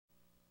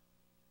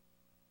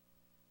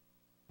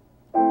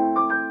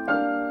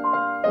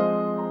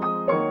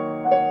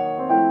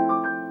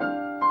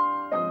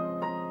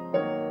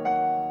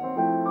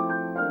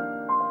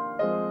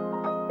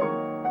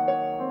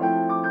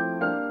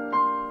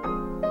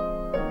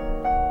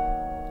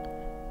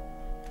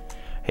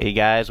Hey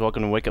guys,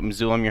 welcome to Wake Up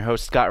Missoula. I'm your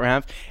host Scott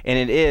Ramp, and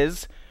it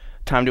is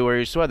time to wear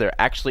your sweater.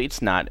 Actually,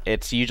 it's not.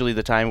 It's usually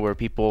the time where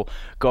people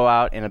go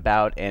out and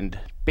about and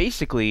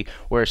basically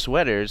wear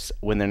sweaters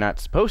when they're not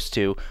supposed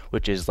to,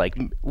 which is like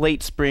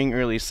late spring,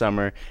 early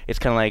summer. It's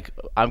kind of like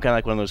I'm kind of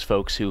like one of those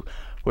folks who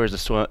wears a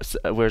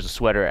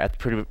sweater at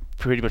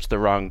pretty much the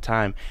wrong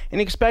time,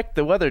 and expect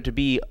the weather to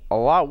be a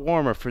lot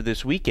warmer for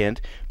this weekend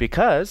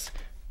because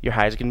your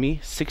high is going to be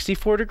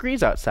 64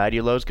 degrees outside.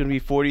 Your low is going to be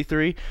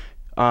 43.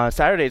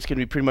 Saturday it's going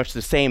to be pretty much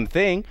the same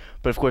thing,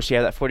 but of course you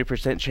have that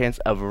 40% chance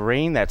of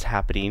rain that's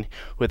happening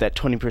with that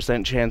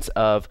 20% chance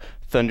of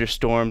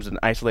thunderstorms and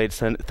isolated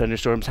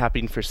thunderstorms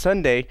happening for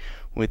Sunday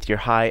with your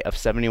high of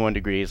 71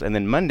 degrees. And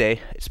then Monday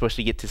it's supposed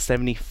to get to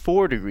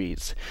 74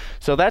 degrees.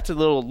 So that's a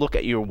little look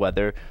at your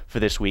weather for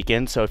this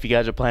weekend. So if you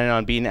guys are planning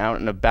on being out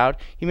and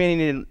about, you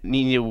may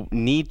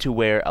need to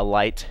wear a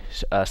light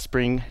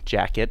spring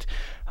jacket,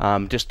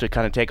 just to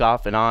kind of take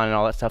off and on and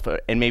all that stuff,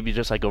 and maybe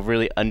just like a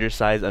really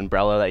undersized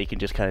umbrella that you can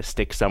just kind of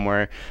stick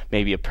somewhere,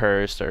 maybe a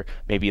purse or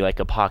maybe like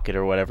a pocket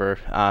or whatever.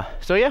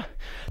 So yeah,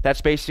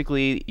 that's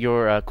basically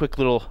your quick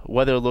little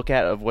weather look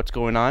at of what's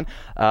going on.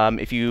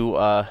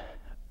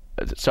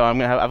 So I'm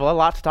going to have a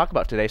lot to talk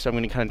about today, so I'm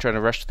going to kind of try to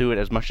rush through it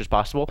as much as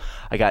possible.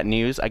 I got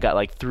news. I got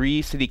like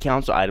 3 city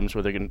council items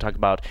where they're going to talk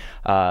about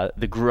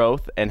the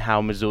growth and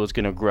how Missoula is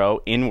going to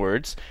grow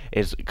inwards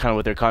is kind of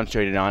what they're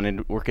concentrating on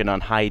and working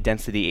on high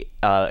density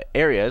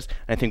areas.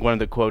 And I think one of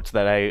the quotes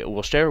that I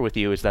will share with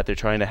you is that they're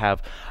trying to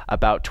have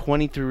about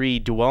 23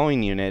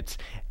 dwelling units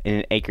in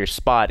an acre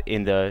spot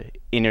in the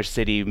inner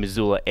city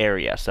Missoula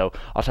area. So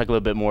I'll talk a little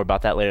bit more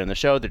about that later in the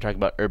show. They're talking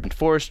about urban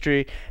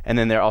forestry, and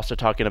then they're also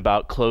talking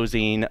about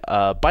closing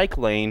a bike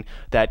lane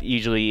that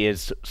usually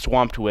is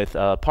swamped with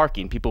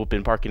parking. People have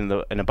been parking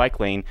in a bike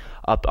lane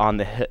up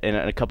on in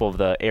a couple of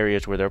the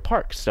areas where there are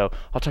parks. So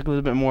I'll talk a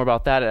little bit more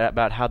about that,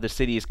 about how the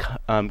city is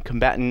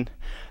combating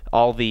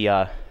all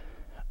the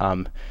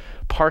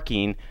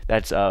parking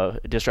that's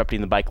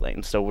disrupting the bike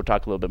lanes. So we'll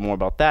talk a little bit more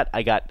about that.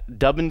 I got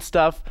dubbing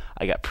stuff,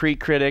 I got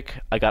Pre-Critic,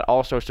 I got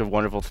all sorts of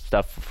wonderful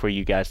stuff for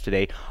you guys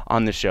today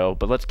on the show.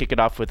 But let's kick it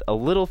off with a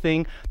little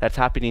thing that's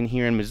happening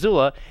here in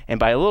Missoula. And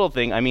by a little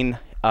thing, I mean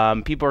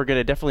people are going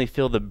to definitely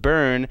feel the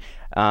burn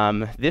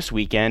this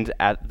weekend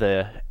at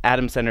the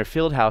Adams Center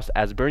Fieldhouse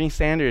as Bernie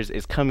Sanders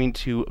is coming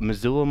to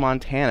Missoula,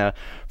 Montana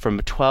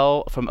from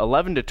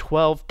 11 to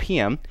 12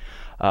 p.m.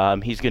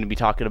 He's going to be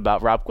talking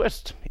about Rob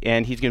Quist,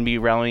 and he's going to be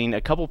rallying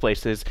a couple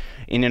places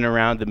in and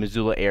around the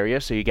Missoula area,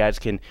 so you guys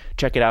can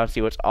check it out and see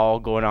what's all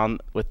going on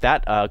with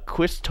that.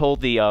 Quist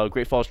told the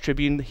Great Falls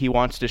Tribune he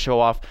wants to show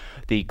off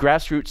the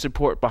grassroots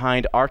support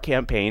behind our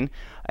campaign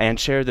and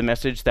share the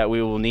message that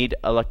we will need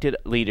elected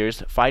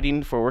leaders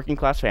fighting for working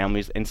class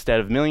families instead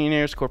of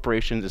millionaires,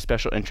 corporations, and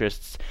special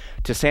interests.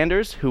 To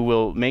Sanders, who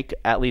will make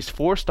at least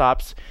 4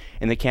 stops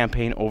in the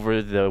campaign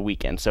over the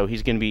weekend. So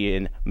he's going to be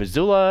in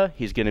Missoula,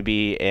 he's going to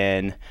be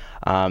in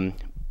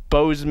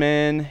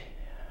Bozeman,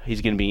 he's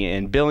going to be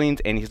in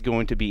Billings, and he's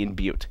going to be in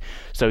Butte.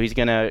 So he's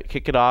going to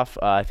kick it off,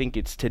 I think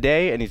it's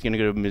today, and he's going to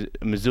go to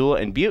Missoula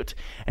and Butte,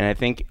 and I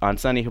think on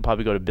Sunday he'll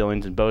probably go to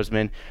Billings and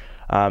Bozeman.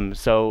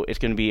 So it's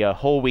going to be a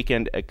whole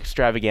weekend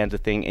extravaganza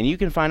thing, and you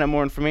can find out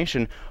more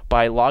information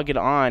by logging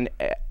on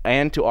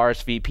and to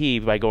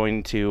RSVP by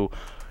going to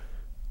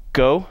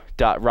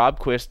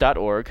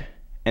go.robquist.org.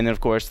 And then,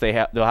 of course,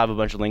 they'll have a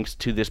bunch of links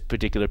to this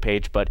particular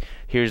page. But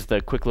here's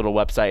the quick little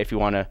website if you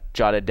want to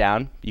jot it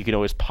down. You can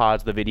always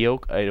pause the video.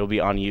 It'll be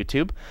on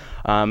YouTube.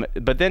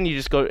 But then you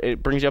just go.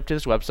 It brings you up to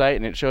this website,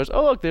 and it shows,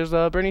 oh, look, there's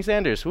Bernie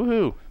Sanders.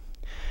 Woohoo.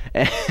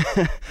 I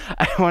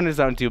don't want to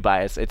sound too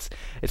biased. It's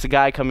a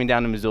guy coming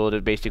down to Missoula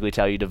to basically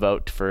tell you to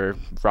vote for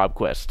Rob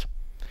Quist.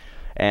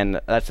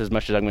 And that's as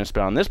much as I'm going to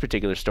spend on this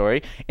particular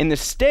story. In the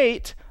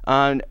state,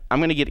 I'm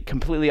going to get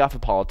completely off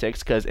of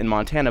politics because in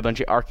Montana, a bunch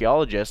of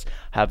archaeologists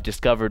have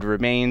discovered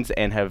remains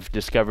and have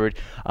discovered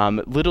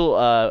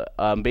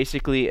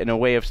basically in a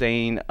way of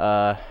saying,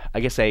 I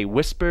guess,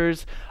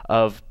 whispers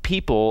of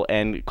people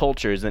and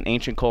cultures and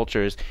ancient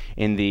cultures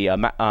in the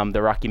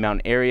Rocky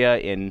Mountain area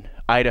in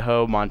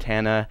Idaho,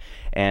 Montana,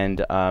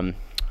 and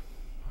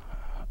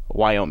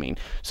Wyoming.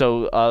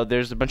 So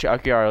there's a bunch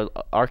of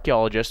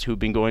archaeologists who've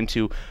been going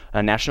to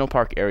national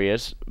park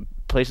areas,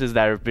 places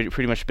that have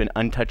pretty much been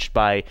untouched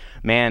by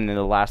man in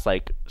the last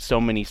so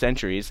many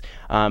centuries,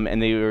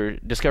 and they were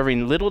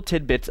discovering little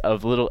tidbits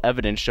of little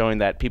evidence showing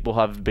that people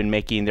have been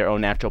making their own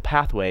natural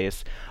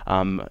pathways,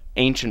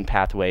 ancient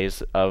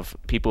pathways of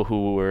people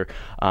who were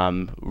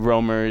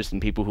roamers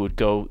and people who would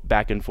go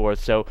back and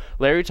forth. So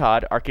Larry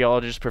Todd,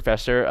 archaeologist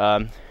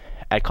professor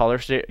at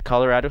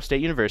Colorado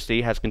State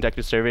University, has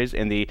conducted surveys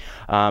in the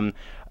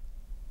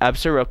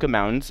Absaroka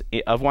Mountains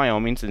of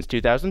Wyoming since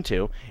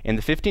 2002. In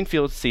the 15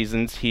 field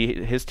seasons,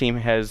 his team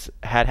has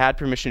had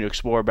permission to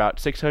explore about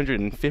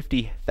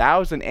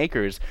 650,000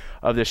 acres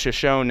of the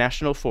Shoshone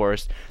National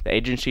Forest that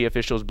agency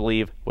officials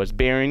believe was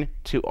barren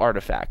to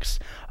artifacts.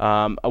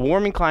 A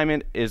warming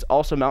climate is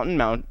also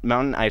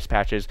mountain ice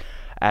patches.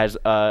 As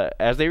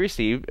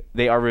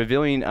they are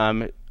revealing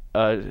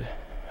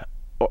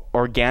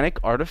organic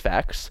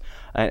artifacts,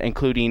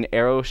 including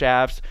arrow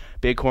shafts,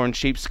 bighorn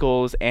sheep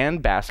skulls,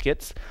 and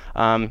baskets.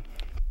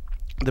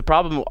 The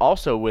problem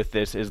also with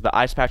this is the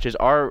ice patches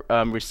are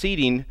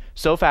receding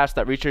so fast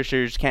that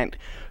researchers can't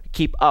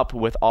keep up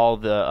with all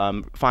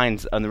the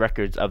finds on the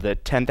records of the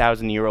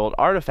 10,000-year-old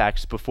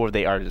artifacts before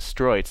they are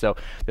destroyed. So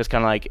there's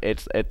kind of like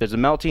there's a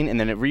melting and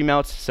then it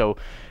remelts. So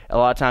a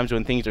lot of times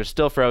when things are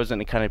still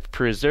frozen, it kind of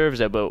preserves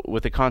it. But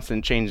with the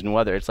constant change in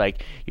weather, it's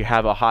like you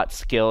have a hot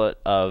skillet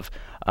of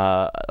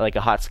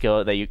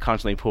that you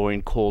constantly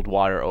pouring cold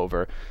water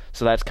over.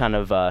 So that's kind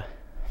of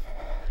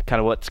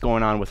what's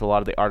going on with a lot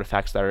of the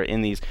artifacts that are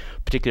in these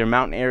particular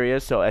mountain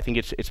areas. So I think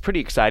it's pretty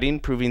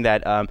exciting, proving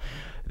that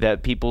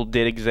that people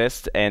did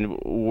exist and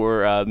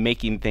were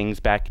making things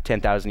back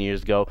 10,000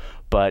 years ago.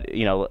 But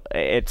you know,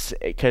 it's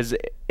because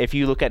if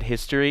you look at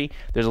history,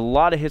 there's a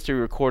lot of history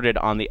recorded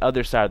on the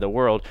other side of the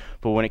world.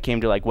 But when it came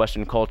to like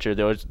Western culture,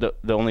 there was the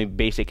only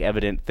basic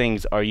evident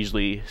things are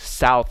usually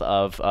south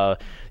of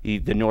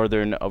the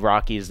northern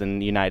Rockies in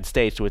the United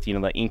States, with the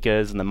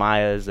Incas and the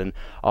Mayas and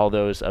all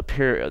those I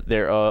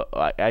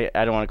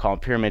don't want to call them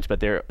pyramids,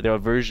 but they're a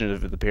version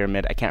of the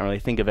pyramid. I can't really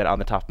think of it on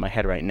the top of my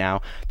head right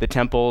now. The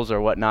temples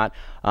or whatnot,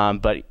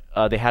 but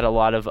they had a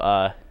lot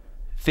of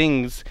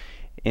things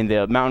in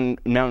the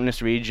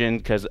mountainous region,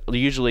 because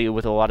usually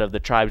with a lot of the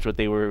tribes,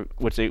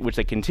 which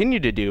they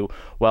continued to do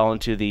well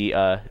into the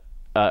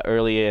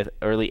early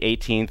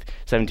 18th,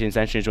 17th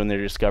centuries, when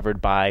they're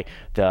discovered by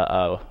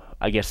the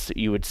I guess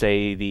you would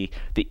say the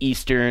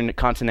eastern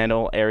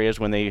continental areas,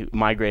 when they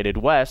migrated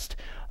west,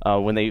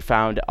 when they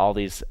found all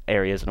these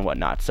areas and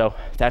whatnot. So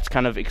that's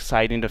kind of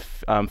exciting to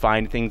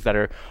find things that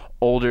are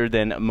older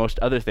than most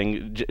other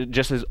things,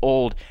 just as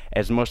old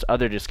as most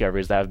other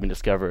discoveries that have been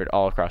discovered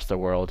all across the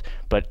world.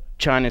 But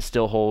China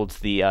still holds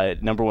the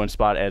 #1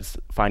 spot as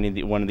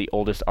finding one of the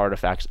oldest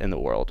artifacts in the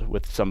world,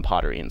 with some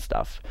pottery and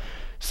stuff.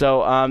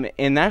 So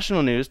in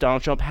national news,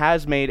 Donald Trump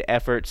has made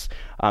efforts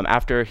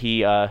after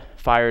he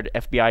fired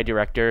FBI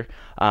Director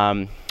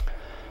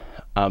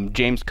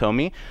James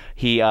Comey.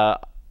 He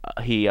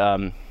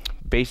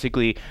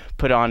basically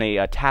put on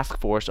a task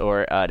force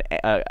or an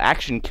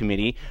action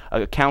committee,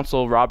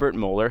 counsel Robert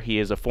Mueller. He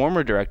is a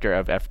former director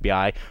of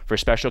FBI for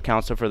special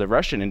counsel for the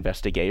Russian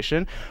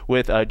investigation,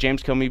 with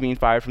James Comey being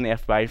fired from the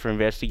FBI for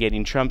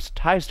investigating Trump's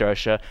ties to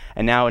Russia,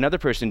 and now another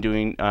person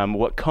doing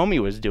what Comey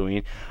was doing.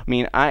 I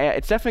mean,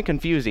 it's definitely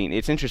confusing.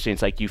 It's interesting.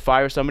 It's like you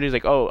fire somebody, it's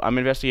like, oh, I'm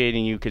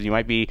investigating you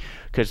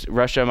because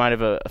Russia might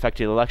have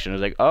affected the election.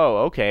 It's like, oh,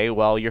 okay,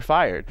 well, you're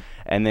fired.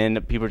 And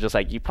then people are just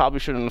like, you probably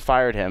shouldn't have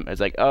fired him.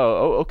 It's like,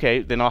 oh,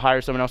 okay, then I'll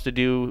hire someone else to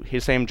do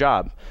his same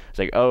job. It's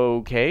like,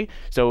 okay.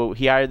 So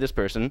he hired this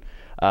person,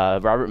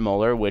 Robert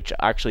Mueller, which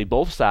actually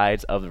both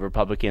sides of the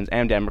Republicans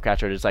and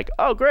Democrats are just like,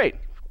 oh, great,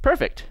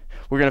 perfect.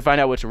 We're going to find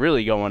out what's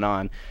really going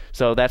on.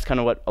 So that's kind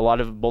of what a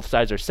lot of both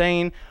sides are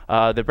saying.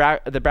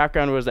 The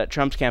background was that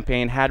Trump's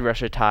campaign had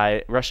Russian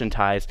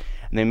ties,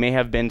 and there may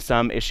have been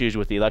some issues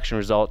with the election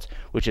results,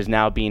 which is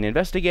now being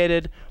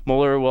investigated.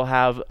 Mueller will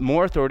have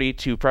more authority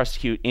to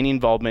prosecute any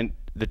involvement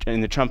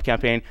in the Trump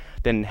campaign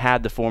than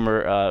had the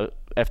former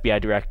FBI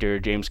Director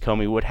James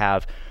Comey would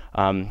have,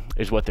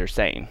 is what they're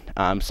saying.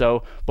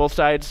 So both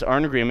sides are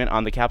in agreement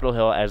on the Capitol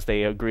Hill, as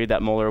they agreed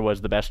that Mueller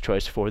was the best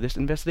choice for this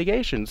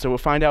investigation. So we'll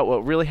find out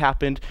what really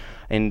happened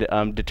and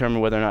determine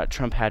whether or not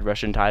Trump had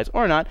Russian ties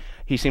or not.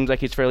 He seems like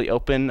he's fairly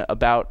open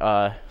about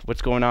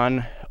what's going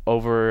on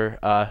over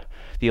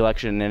the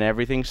election and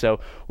everything. So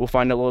we'll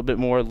find a little bit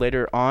more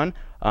later on.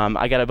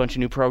 I got a bunch of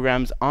new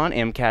programs on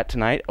MCAT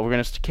tonight. We're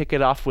going to kick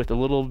it off with a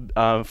little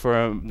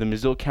for the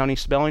Missoula County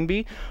Spelling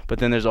Bee, but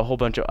then there's a whole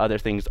bunch of other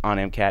things on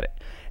MCAT.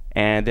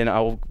 And then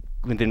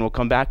we'll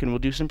come back and we'll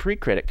do some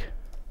Pre-Critic.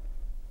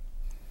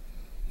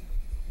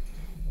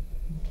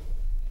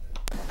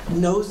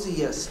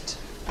 Nosiest.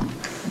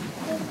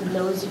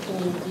 Nosy, can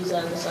you use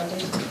that in a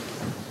sentence?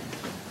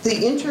 The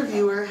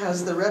interviewer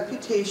has the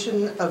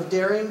reputation of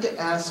daring to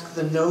ask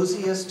the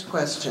nosiest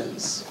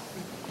questions.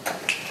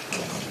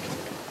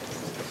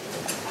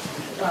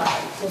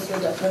 What's the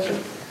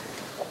definition?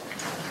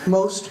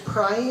 Most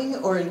prying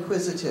or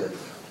inquisitive.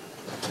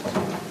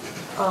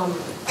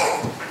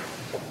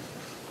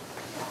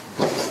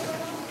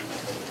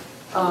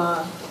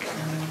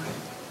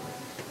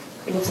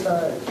 What's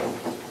the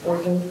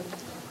origin?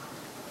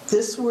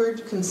 This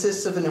word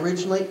consists of an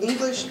originally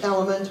English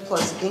element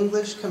plus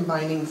English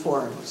combining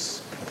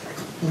forms.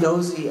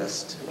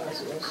 Nosiest.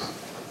 Nosiest.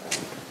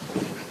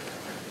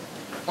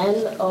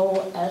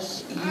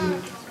 N-O-S-E-I-E-S-T.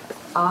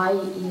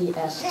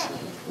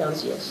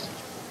 Nosiest.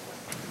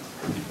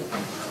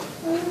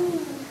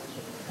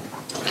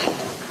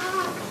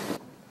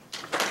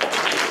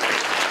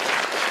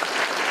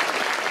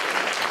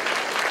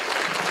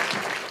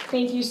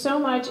 Thank you so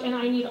much, and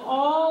I need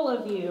all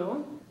of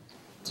you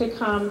to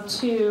come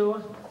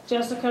to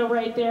Jessica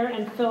right there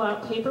and fill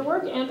out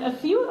paperwork, and a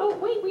few, oh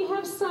wait, we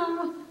have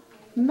some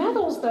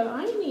medals that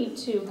I need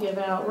to give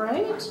out,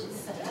 right?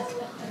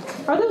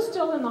 Are those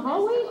still in the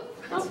hallway?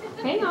 Oh,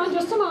 hang on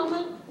just a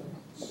moment.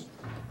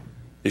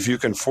 If you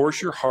can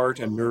force your heart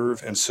and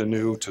nerve and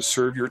sinew to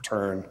serve your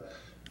turn,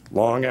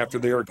 long after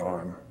they are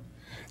gone.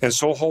 And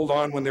so hold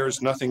on when there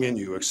is nothing in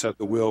you except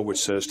the will which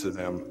says to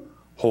them,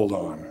 hold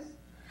on.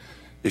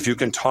 If you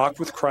can talk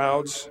with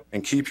crowds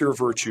and keep your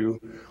virtue,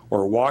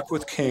 or walk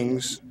with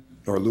kings,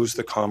 nor lose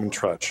the common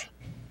trudge.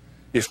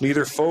 If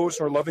neither foes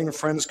nor loving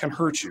friends can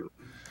hurt you,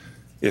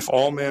 if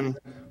all men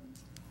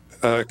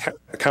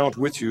count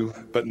with you,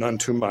 but none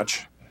too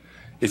much,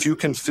 if you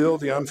can fill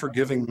the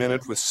unforgiving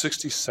minute with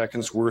 60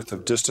 seconds worth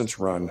of distance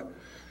run,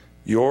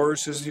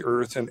 yours is the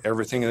earth and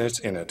everything that's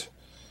in it,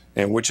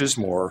 and which is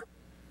more,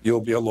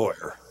 you'll be a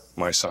lawyer,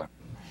 my son.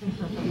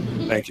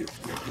 Thank you.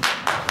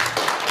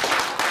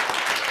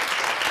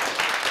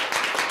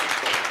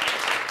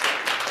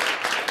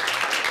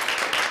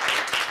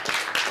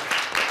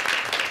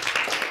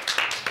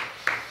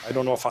 I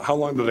don't know how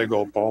long did I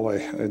go, Paul? I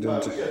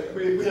didn't.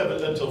 We have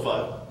it until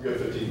 5. We got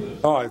 15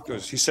 minutes. Oh,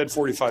 he said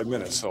 45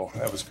 minutes, so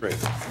that was great.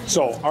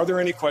 So, are there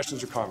any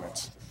questions or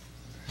comments?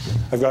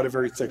 I've got a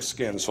very thick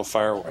skin, so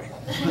fire away.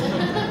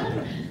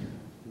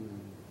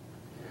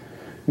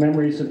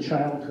 Memories of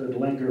childhood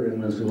linger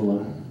in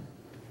Missoula.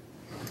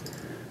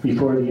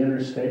 Before the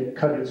interstate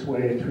cut its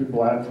way through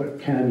Blackfoot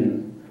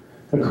Canyon,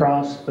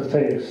 across the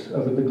face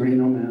of the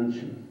Greeno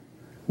Mansion,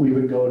 we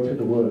would go to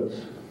the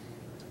woods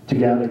to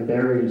gather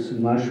berries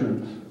and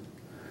mushrooms,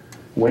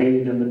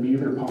 wade in the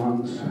beaver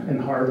ponds, and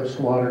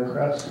harvest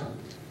watercress.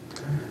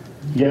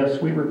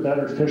 Yes, we were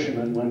better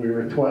fishermen when we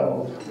were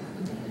 12.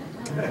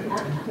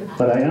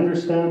 But I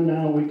understand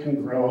now we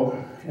can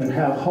grow and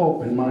have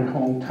hope in my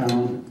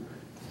hometown.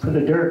 For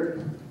the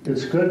dirt,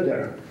 it's good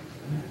there.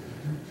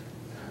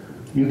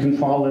 You can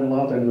fall in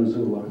love in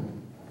Missoula.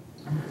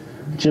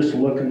 Just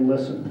look and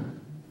listen.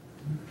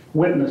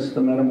 Witness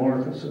the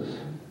metamorphosis.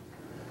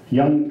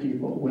 Young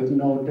people with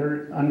no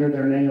dirt under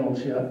their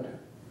nails yet,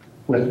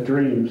 with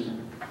dreams,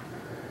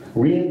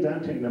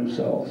 reinventing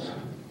themselves,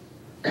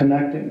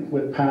 connecting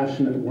with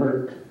passionate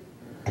work,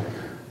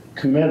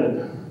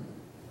 committed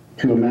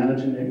to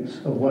imaginings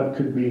of what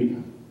could be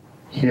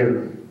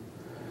here.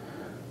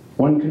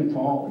 One can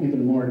fall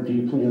even more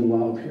deeply in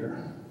love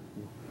here.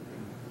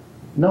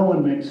 No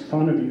one makes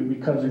fun of you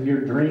because of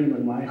your dream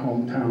in my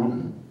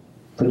hometown,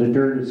 for the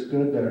dirt is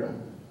good there.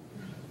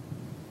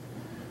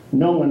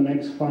 No one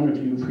makes fun of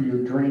you for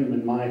your dream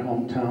in my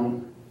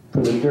hometown,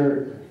 for the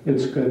dirt,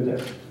 it's good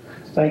there.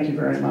 Thank you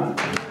very much.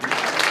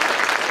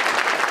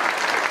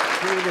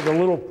 Created a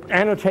little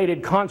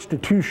annotated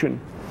constitution,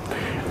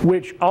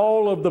 which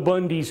all of the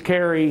Bundys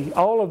carry,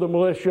 all of the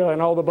militia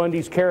and all the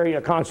Bundys carry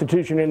a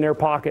constitution in their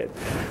pocket.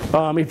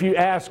 If you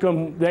ask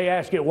them, they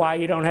ask it why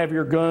you don't have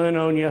your gun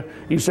on you.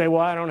 You say,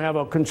 well, I don't have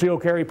a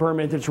concealed carry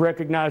permit that's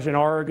recognized in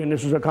Oregon.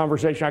 This is a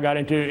conversation I got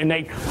into. And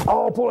they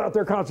all pull out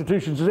their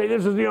constitutions and say,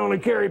 this is the only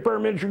carry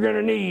permit you're going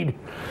to need.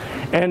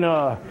 And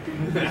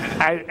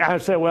I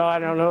said, well, I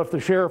don't know if the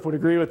sheriff would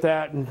agree with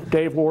that. And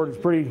Dave Ward is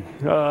pretty,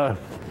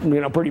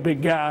 pretty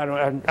big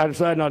guy. I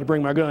decided not to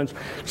bring my guns.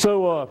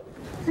 So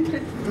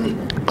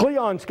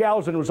Cleon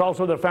Skousen was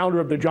also the founder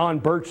of the John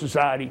Birch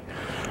Society.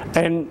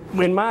 And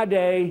in my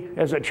day,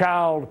 as a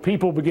child,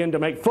 people began to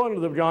make fun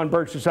of the John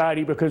Birch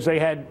Society because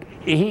they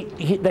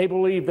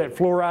believed that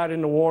fluoride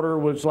in the water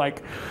was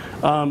like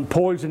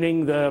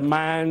poisoning the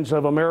minds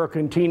of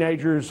American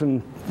teenagers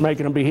and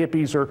making them be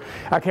hippies, or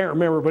I can't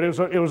remember, but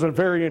it was a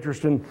very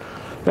interesting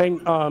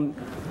thing.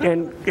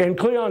 And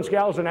Cleon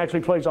Skousen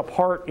actually plays a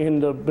part in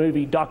the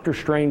movie Dr.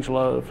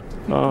 Strangelove.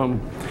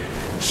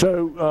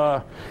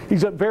 So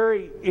he's a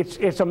very,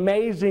 it's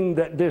amazing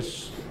that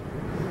this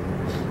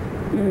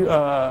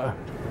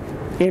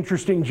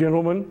interesting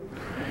gentleman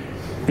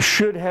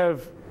should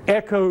have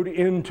echoed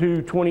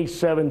into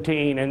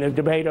 2017 and the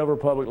debate over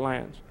public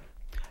lands.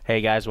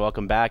 Hey guys,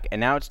 welcome back.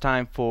 And now it's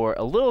time for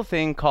a little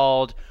thing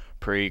called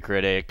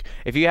Pre-Critic.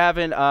 If you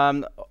haven't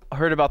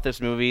heard about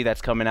this movie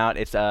that's coming out,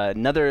 it's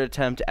another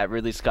attempt at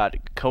Ridley Scott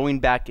going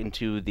back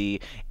into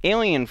the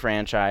Alien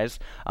franchise.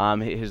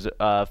 His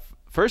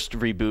first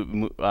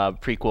reboot,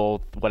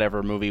 prequel,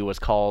 whatever movie was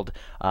called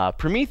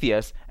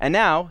Prometheus, and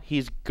now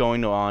he's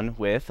going on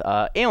with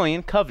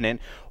Alien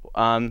Covenant,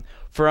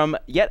 from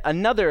yet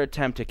another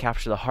attempt to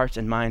capture the hearts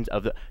and minds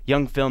of the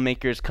young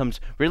filmmakers comes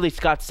Ridley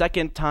Scott's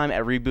second time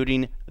at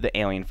rebooting the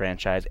Alien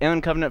franchise.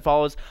 Alien Covenant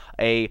follows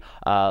a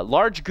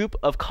large group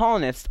of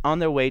colonists on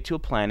their way to a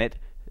planet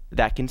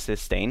that can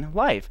sustain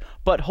life.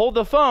 But hold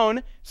the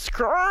phone,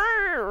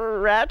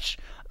 scratch.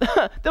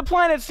 The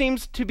planet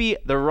seems to be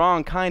the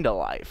wrong kind of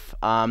life.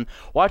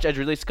 Watch as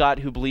Ridley Scott,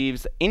 who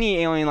believes any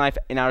alien life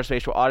in outer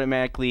space will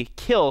automatically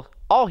kill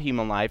all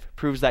human life,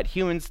 proves that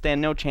humans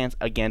stand no chance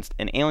against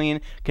an alien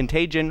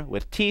contagion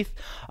with teeth.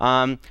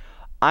 I'm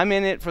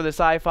in it for the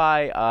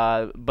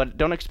sci-fi, but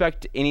don't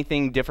expect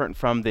anything different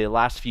from the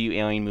last few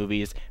Alien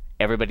movies.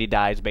 Everybody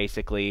dies,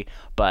 basically,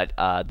 but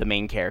the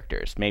main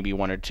characters, maybe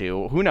one or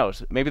two. Who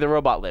knows? Maybe the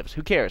robot lives.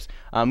 Who cares?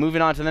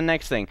 Moving on to the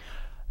next thing.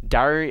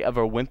 Diary of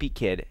a Wimpy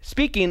Kid.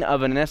 Speaking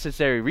of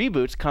unnecessary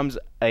reboots comes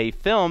a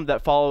film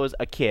that follows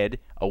a kid,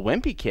 a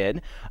wimpy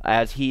kid,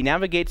 as he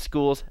navigates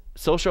schools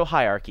social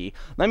hierarchy.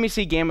 Let me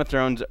see Game of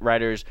Thrones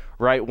writers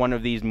write one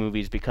of these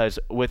movies, because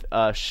with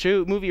a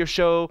movie or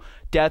show,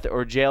 death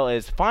or jail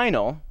is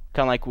final.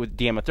 Kind of like with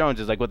Game of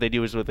Thrones, is like what they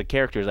do is with the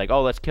characters, like,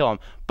 oh, let's kill them.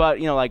 But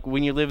you know, like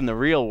when you live in the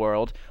real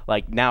world,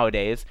 like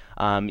nowadays,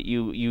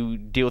 you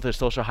deal with a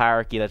social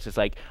hierarchy that's just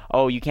like,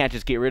 oh, you can't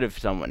just get rid of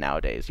someone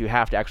nowadays. You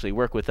have to actually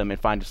work with them and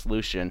find a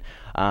solution.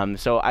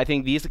 So I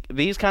think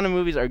these kind of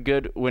movies are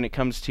good when it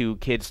comes to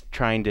kids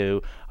trying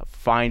to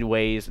find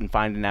ways and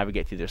find and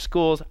navigate through their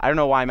schools. I don't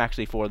know why I'm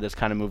actually for this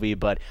kind of movie,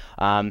 but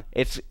you're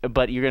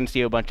going to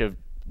see a bunch of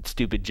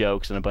stupid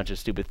jokes and a bunch of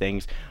stupid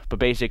things, but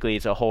basically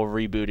it's a whole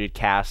rebooted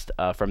cast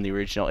from the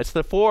original. It's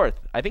the fourth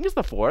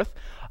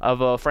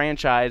of a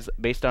franchise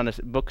based on a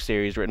book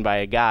series written by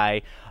a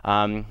guy.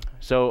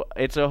 So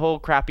it's a whole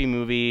crappy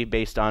movie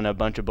based on a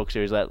bunch of book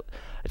series that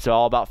it's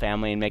all about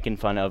family and making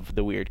fun of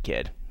the weird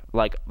kid.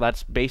 Like,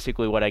 that's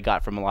basically what I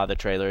got from a lot of the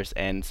trailers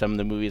and some of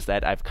the movies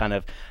that I've kind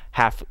of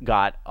half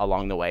got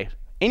along the way.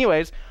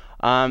 Anyways,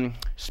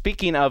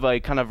 speaking of a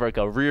kind of like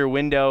a Rear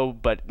Window,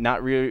 but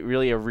not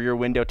really a Rear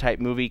Window type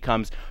movie,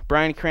 comes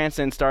Bryan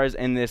Cranston stars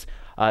in this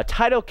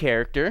title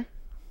character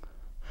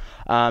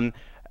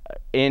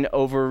in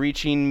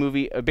overreaching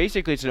movie.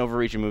 Basically, it's an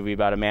overreaching movie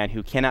about a man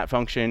who cannot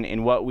function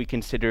in what we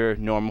consider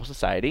normal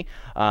society.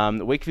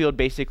 Wakefield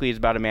basically is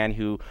about a man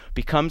who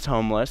becomes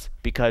homeless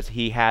because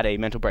he had a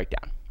mental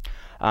breakdown.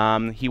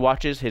 He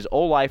watches his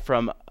old life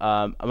from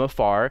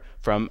afar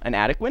from an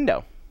attic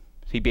window.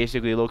 He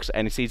basically looks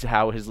and he sees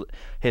how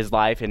his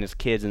life and his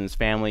kids and his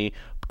family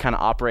kind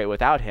of operate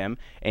without him,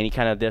 and he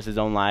kind of does his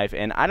own life.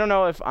 And I don't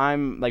know if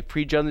I'm like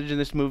prejudging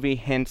this movie,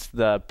 hence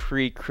the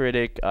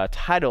Pre-Critic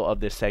title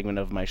of this segment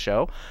of my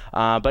show.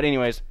 But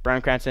anyways,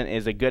 Bryan Cranston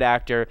is a good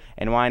actor,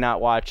 and why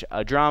not watch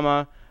a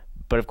drama?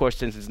 But of course,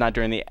 since it's not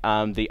during the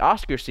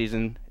Oscar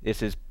season,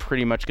 this is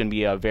pretty much going to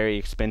be a very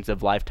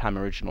expensive Lifetime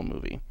original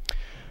movie.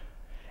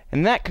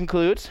 And that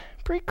concludes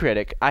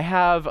Pre-Critic. I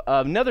have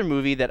another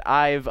movie that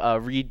I've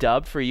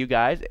redubbed for you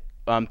guys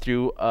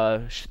through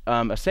a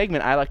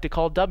segment I like to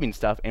call Dubbing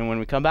Stuff. And when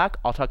we come back,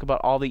 I'll talk about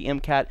all the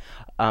MCAT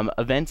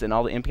events and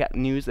all the MCAT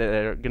news that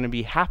are going to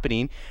be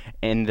happening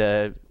in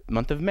the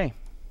month of May.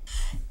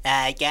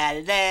 I got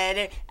a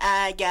letter,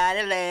 I got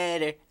a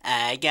letter,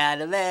 I got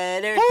a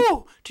letter.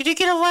 Oh, did you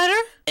get a letter?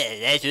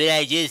 That's what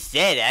I just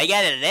said. I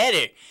got a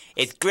letter.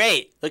 It's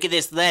great. Look at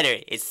this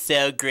letter. It's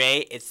so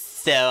great. It's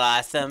so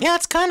awesome. Yeah,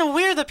 it's kind of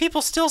weird that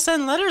people still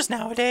send letters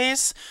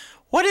nowadays.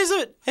 What is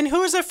it, and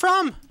who is it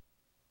from?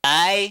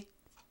 ICUP.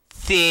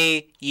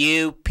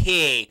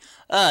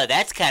 Oh,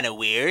 that's kind of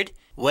weird.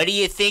 What do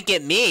you think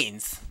it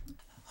means?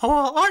 Oh,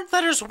 well, aren't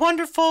letters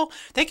wonderful?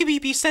 They could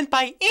be sent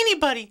by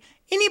anybody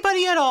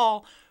at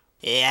all.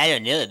 Yeah, I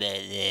don't know about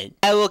that.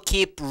 I will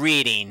keep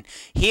reading.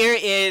 Here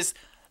is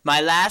my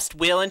last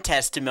will and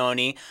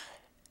testimony.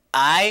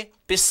 I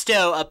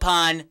bestow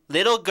upon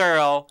little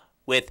girl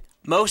with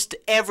most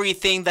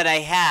everything that I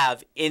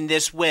have in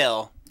this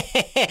will.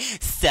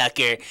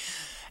 Sucker.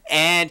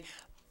 And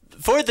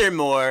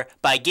furthermore,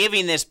 by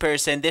giving this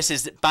person, this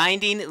is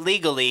binding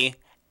legally,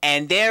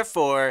 and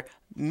therefore,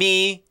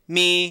 me.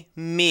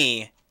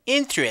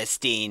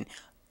 Interesting.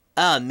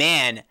 Oh,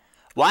 man.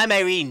 Why am I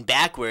reading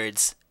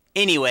backwards?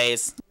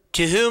 Anyways,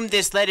 to whom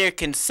this letter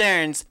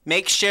concerns,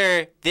 make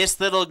sure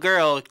this little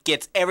girl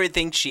gets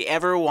everything she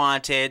ever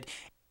wanted.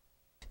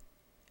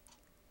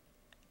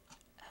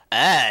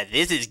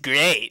 This is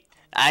great.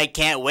 I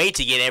can't wait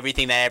to get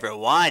everything that I ever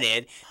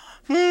wanted.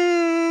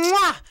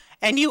 Mwah!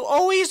 And you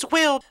always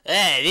will.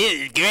 This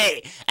is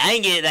great. I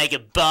can get like a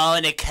ball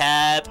in a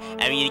cup. I'm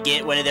gonna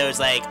get one of those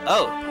like,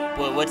 oh,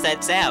 what's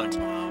that sound?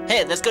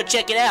 Hey, let's go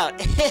check it out.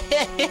 This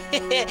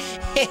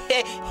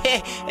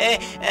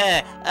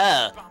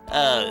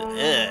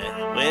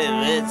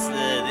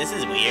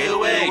is weird. The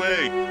way.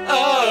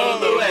 Oh,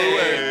 the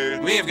way.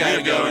 We've got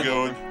it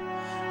going.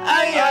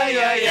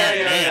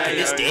 Man, can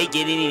this day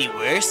get any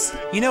worse?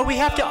 You know, we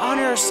have to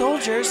honor our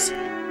soldiers.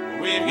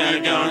 We've got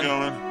it going.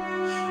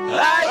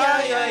 Moving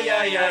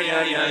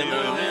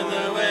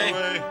the way.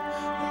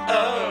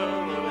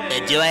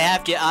 Do I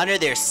have to honor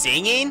their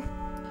singing?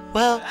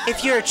 Well,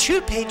 if you're a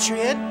true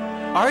patriot,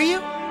 are you?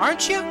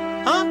 Aren't you?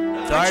 Huh?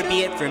 Far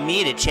be it from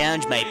me to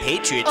challenge my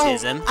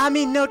patriotism. Oh, I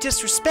mean, no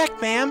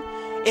disrespect, ma'am.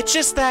 It's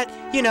just that,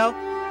 you know,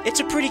 it's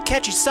a pretty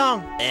catchy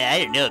song. I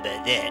don't know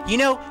about that. You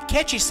know,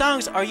 catchy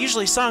songs are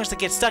usually songs that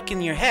get stuck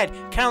in your head,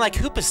 kind of like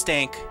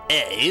Hoopastank.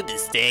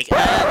 Hoopastank?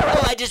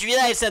 Oh, I just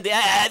realized something. I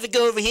have to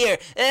go over here.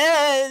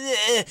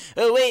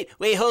 Oh,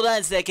 wait, hold on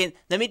a second.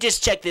 Let me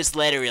just check this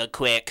letter real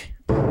quick.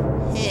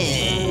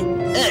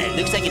 It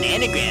looks like an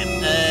anagram.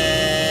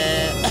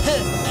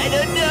 I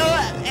don't know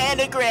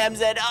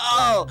anagrams at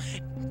all.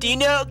 Do you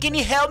know, can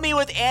you help me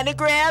with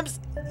anagrams?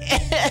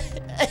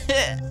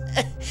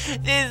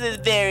 This is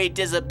very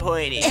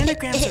disappointing.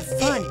 Anagrams are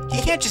fun.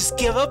 You can't just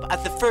give up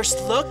at the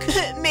first look.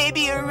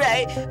 Maybe you're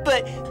right,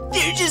 but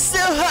they're just so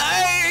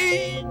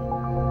hard.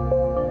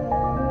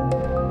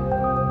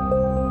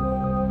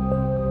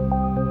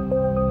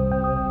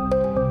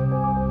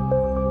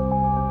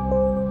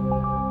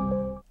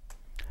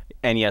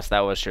 And yes, that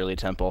was Shirley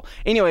Temple.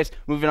 Anyways,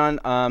 moving on.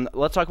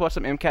 Let's talk about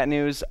some MCAT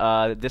news.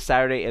 This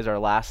Saturday is our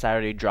last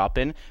Saturday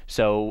drop-in,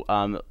 so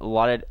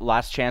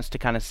last chance to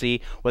kind of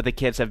see what the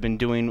kids have been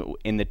doing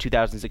in the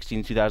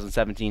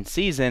 2016-2017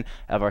 season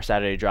of our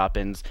Saturday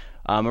drop-ins.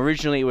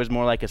 Originally, it was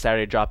more like a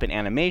Saturday drop-in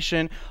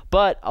animation,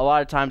 but a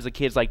lot of times the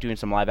kids like doing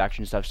some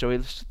live-action stuff, so we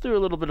threw a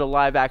little bit of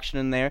live action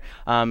in there.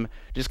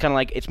 Just kind of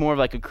like, it's more of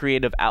like a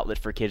creative outlet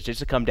for kids just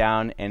to come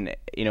down and,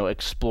 you know,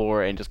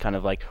 explore and just kind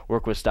of like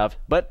work with stuff.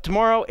 But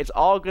tomorrow, it's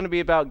all going to be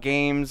about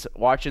games,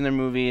 watching their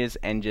movies,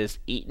 and just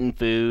eating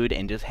food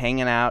and just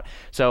hanging out.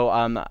 So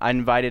I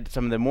invited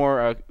some of the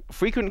more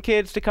frequent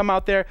kids to come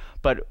out there,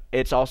 but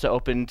it's also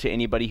open to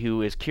anybody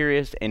who is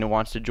curious and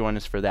wants to join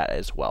us for that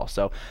as well.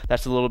 So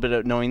that's a little bit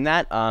of knowing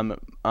that.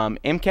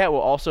 MCAT will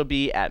also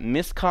be at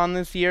MissCon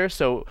this year,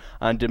 so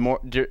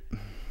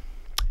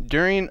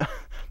during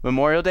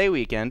Memorial Day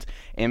weekend,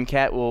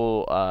 MCAT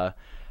will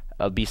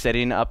be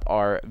setting up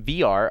our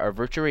VR, our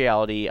virtual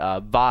reality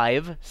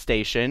Vive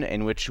station,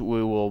 in which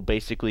we will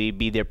basically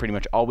be there pretty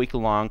much all week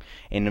long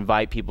and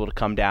invite people to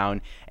come down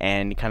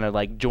and kind of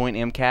like join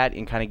MCAT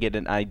and kind of get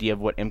an idea of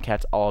what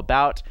MCAT's all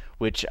about,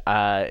 which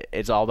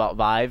is all about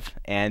Vive.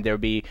 And there'll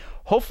be,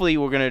 hopefully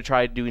we're going to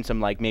try doing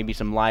some like maybe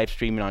some live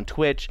streaming on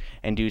Twitch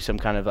and do some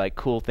kind of like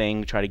cool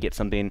thing, try to get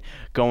something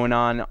going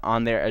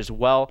on there as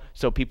well.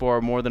 So people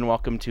are more than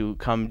welcome to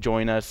come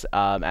join us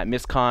at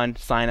MissCon,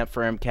 sign up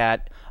for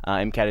MCAT.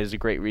 MCAT is a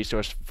great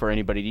resource for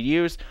anybody to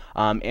use.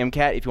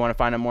 MCAT, if you want to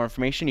find out more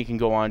information, you can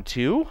go on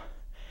to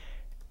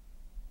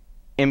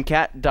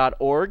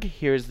MCAT.org.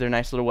 Here's their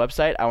nice little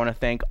website. I want to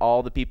thank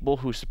all the people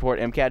who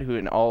support MCAT,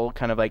 who all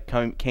kind of like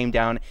came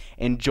down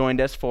and joined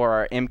us for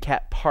our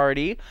MCAT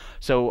party.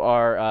 So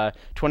our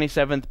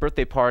 27th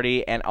birthday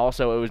party, and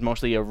also it was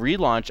mostly a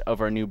relaunch of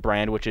our new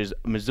brand, which is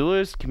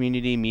Missoula's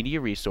Community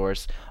Media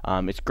Resource.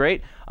 It's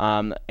great.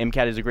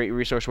 MCAT is a great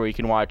resource where you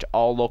can watch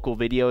all local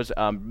videos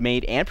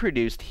made and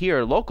produced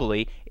here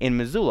locally in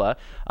Missoula.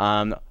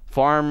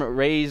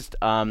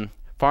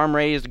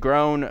 Farm-raised,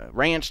 grown,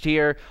 ranched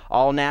here,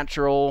 all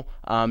natural,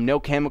 no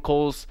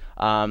chemicals,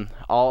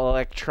 all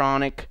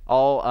electronic,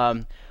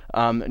 all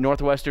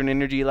Northwestern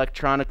Energy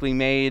electronically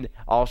made,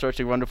 all sorts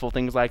of wonderful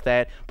things like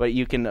that. But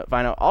you can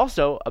find out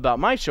also about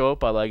my show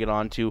by logging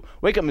on to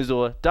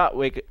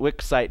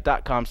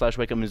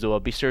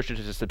wakeupmissoula.wixsite.com/wakeupmissoula. Be sure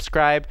to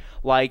subscribe,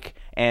 like,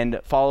 and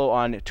follow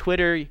on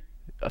Twitter,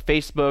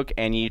 Facebook,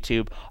 and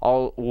YouTube,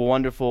 all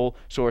wonderful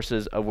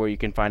sources of where you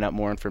can find out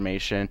more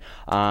information.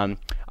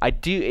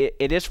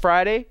 It is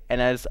Friday, and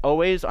as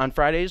always on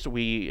Fridays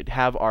we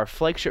have our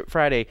Flagship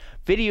Friday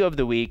video of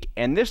the week,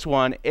 and this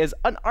one is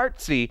an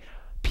artsy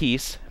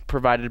piece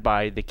provided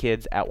by the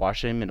kids at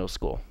Washington Middle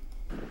School.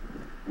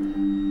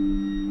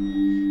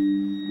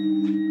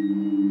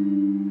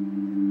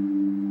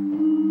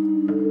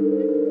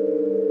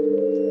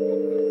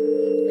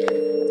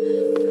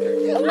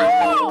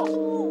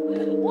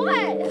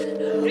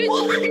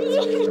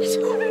 It's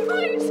moving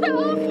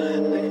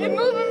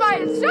by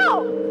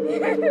itself.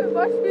 It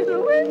must be the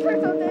wind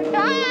or something.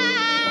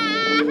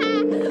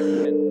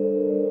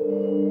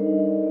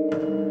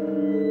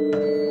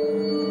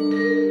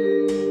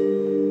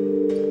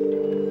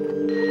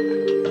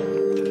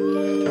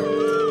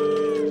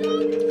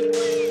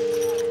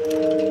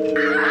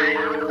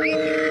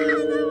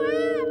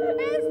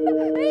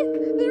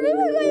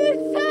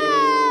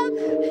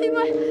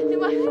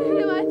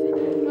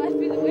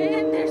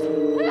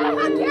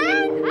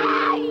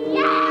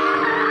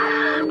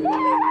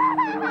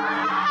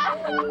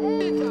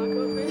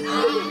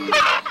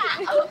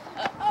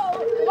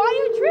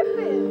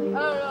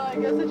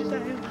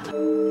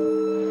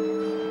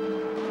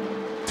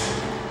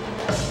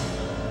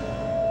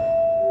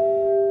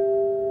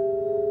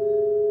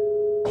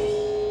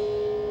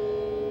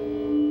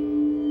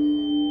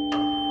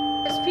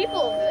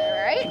 People over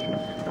there, right? I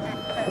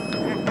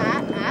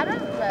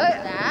don't know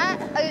that.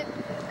 I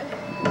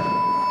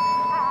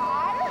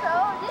don't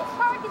know. This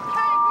park is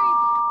kind of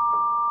creepy.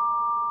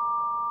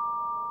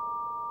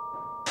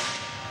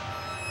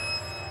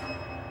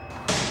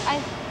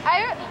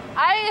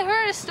 I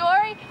heard a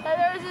story that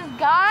there was this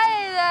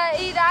guy that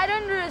he died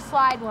under a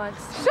slide once.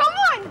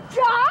 Someone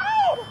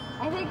died?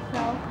 I think so.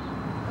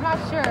 I'm not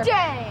sure.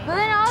 Dang. But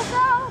then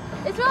also,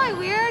 it's really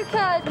weird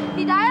because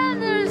he died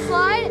under a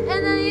slide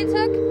and then he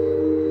took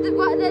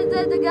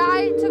the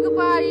guy took a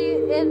body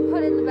and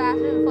put it in the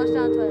bathroom and flushed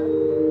down the toilet.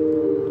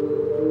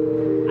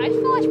 I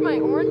flushed my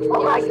orange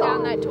juice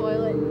down that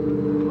toilet.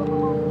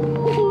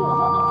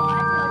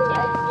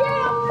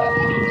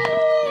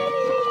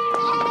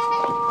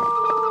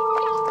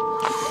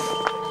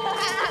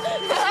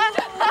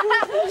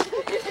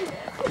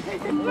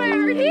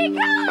 Where'd he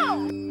go?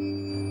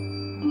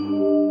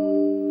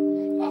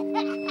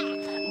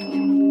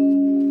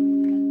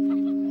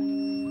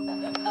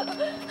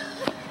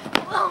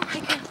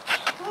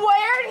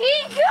 Where'd he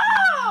go?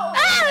 I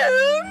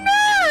don't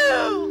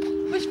know.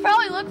 We should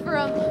probably look for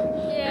him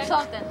or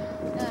something.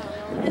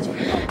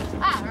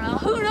 I don't know.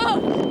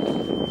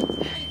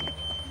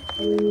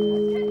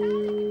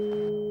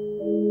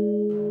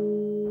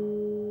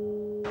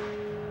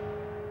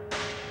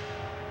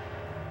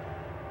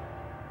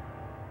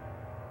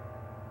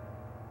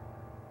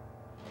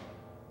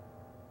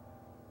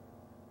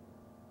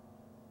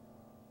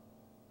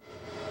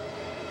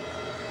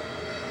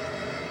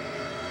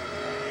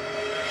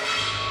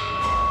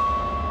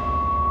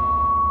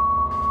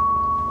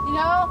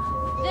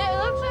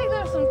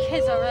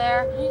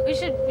 there.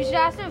 We should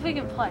ask him if we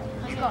can play.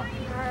 Let's go. All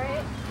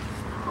right.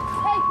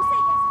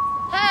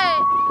 Hey,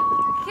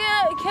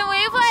 can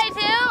we play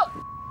too?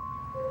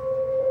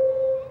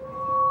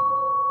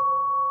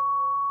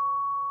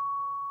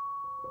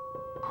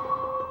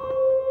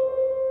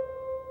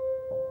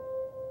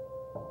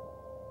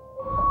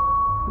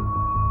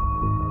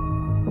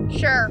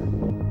 Sure.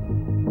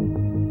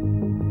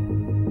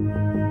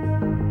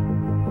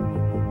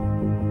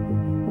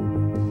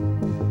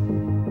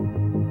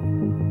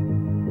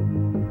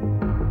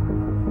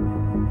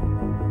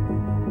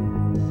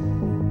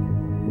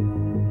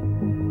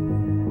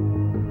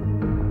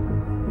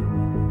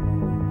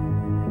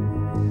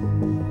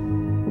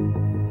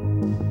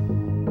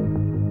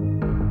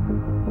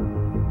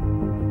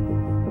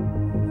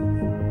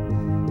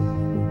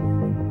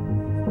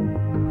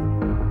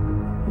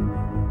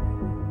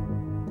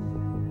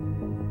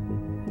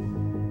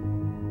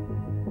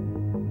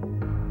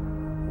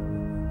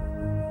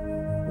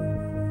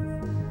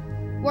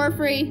 We're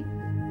free.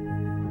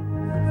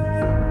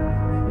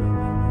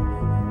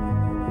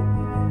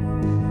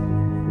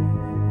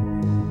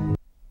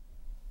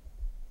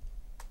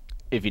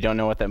 If you don't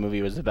know what that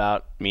movie was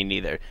about, me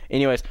neither.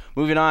 Anyways,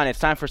 moving on, it's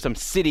time for some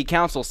city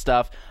council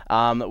stuff.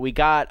 We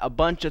got a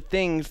bunch of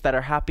things that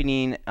are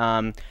happening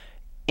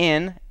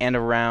in and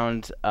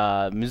around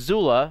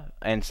Missoula,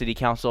 and city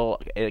council,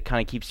 it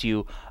kind of keeps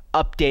you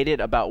updated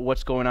about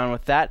what's going on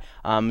with that.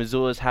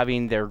 Missoula is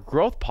having their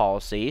growth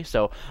policy,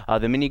 so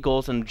the many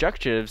goals and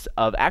objectives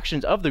of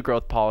actions of the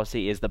growth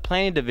policy is the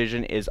planning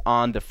division is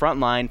on the front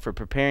line for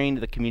preparing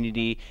the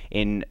community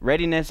in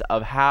readiness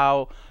of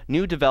how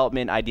new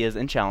development ideas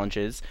and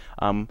challenges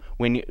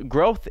when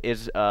growth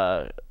is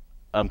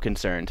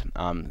concerned.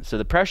 So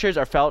the pressures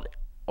are felt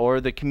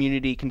or the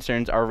community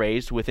concerns are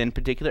raised within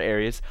particular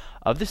areas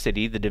of the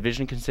city. The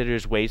division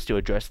considers ways to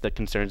address the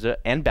concerns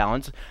and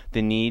balance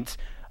the needs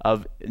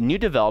of new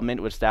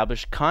development with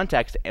established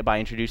context by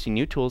introducing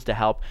new tools to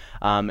help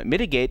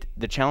mitigate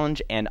the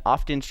challenge and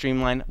often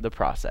streamline the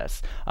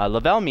process.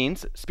 Lavelle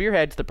Means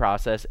spearheads the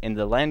process in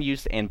the land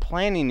use and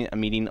planning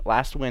meeting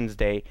last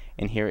Wednesday,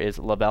 and here is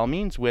Lavelle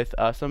Means with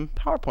some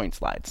PowerPoint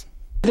slides.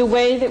 The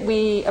way that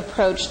we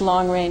approach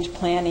long-range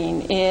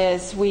planning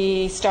is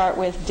we start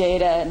with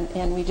data,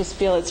 and we just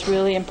feel it's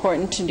really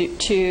important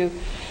to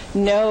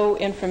know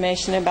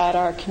information about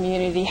our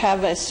community,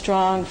 have a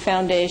strong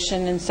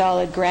foundation and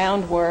solid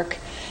groundwork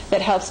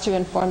that helps to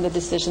inform the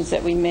decisions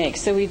that we make.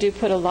 So we do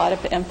put a lot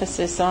of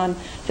emphasis on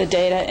the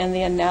data and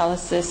the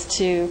analysis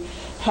to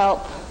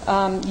help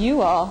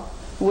you all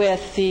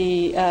with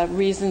the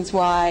reasons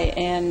why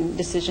and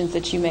decisions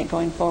that you make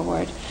going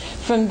forward.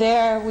 From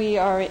there, we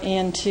are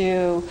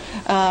into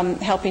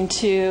helping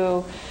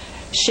to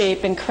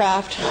shape and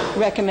craft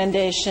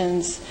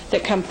recommendations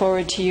that come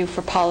forward to you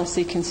for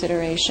policy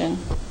consideration.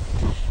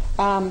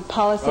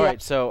 Policy. All right,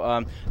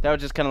 so that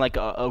was just kind of like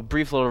a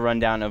brief little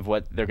rundown of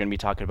what they're going to be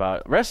talking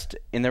about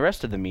in the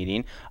rest of the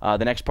meeting.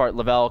 The next part,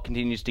 Lavelle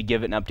continues to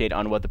give an update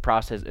on what the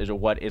process is, or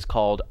what is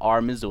called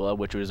Our Missoula,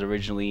 which was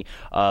originally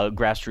a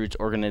grassroots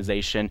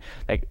organization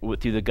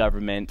through the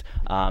government.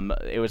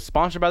 It was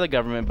sponsored by the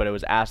government, but it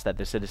was asked that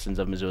the citizens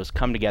of Missoula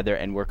come together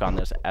and work on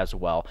this as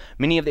well.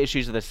 Many of the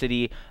issues that the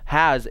city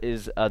has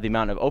is the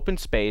amount of open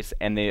space,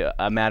 and the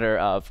matter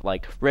of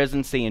like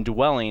residency and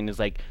dwelling is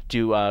like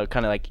to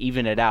kind of like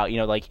even it out. You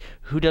know, like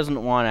who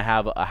doesn't want to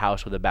have a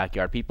house with a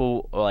backyard?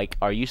 People like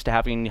are used to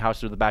having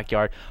houses with a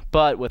backyard,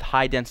 but with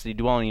high density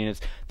dwelling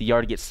units, the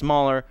yard gets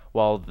smaller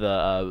while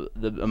the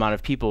amount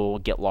of people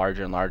get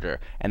larger and larger.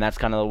 And that's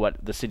kind of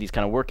what the city's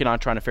kind of working on,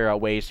 trying to figure out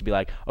ways to be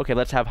like, okay,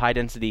 let's have high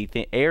density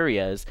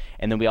areas,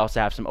 and then we also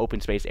have some open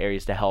space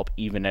areas to help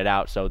even it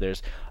out. So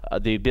there's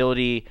the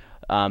ability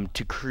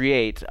to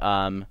create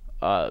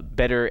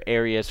better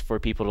areas for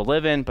people to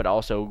live in, but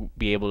also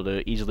be able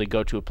to easily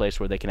go to a place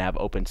where they can have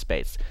open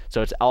space.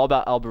 So it's all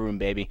about elbow room,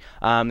 baby.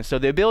 So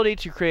the ability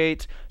to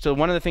create, so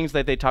one of the things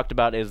that they talked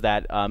about is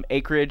that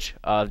acreage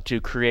to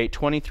create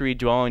 23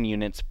 dwelling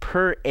units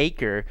per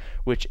acre,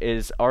 which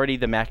is already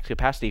the max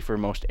capacity for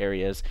most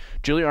areas.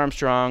 Julie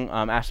Armstrong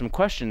asked some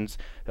questions,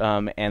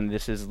 and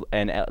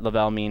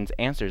Lavelle Means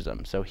answers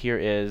them. So here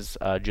is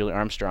Julie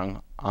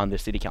Armstrong on the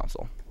City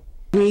Council.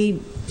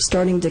 We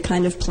starting to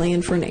kind of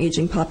plan for an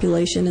aging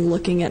population and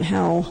looking at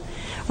how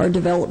our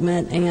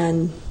development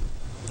and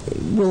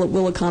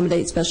will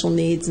accommodate special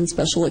needs and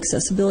special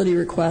accessibility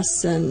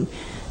requests and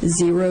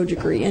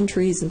 0-degree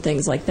entries and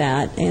things like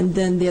that. And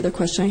then the other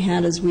question I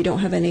had is we don't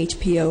have an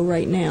HPO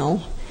right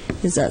now.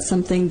 Is that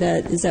something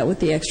is that what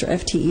the extra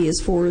FTE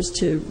is for, is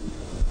to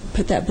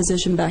put that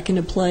position back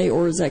into play,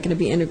 or is that going to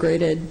be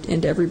integrated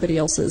into everybody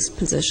else's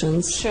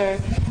positions? Sure.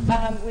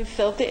 We've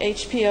filled the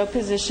HPO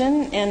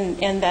position,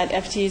 and that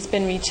FTE has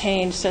been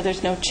retained, so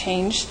there's no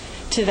change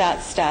to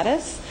that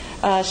status.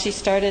 She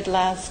started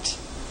last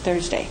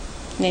Thursday.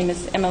 Name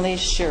is Emily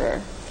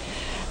Scherer.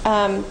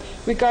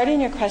 Regarding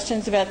your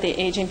questions about the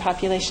aging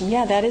population,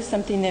 yeah, that is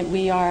something that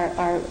we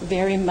are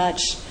very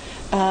much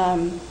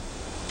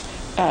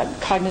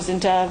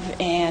cognizant of,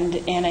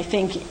 and I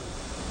think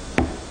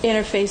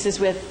interfaces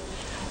with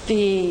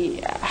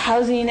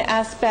housing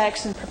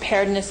aspects and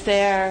preparedness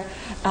there,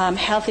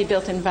 healthy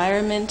built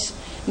environment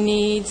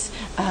needs,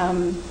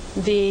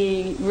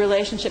 the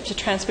relationship to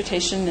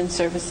transportation and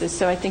services.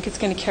 So I think it's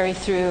going to carry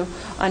through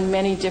on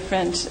many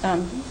different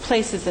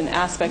places and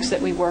aspects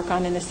that we work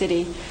on in the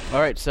city. All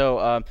right,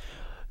 so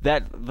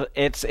that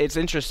it's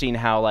interesting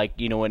how, like,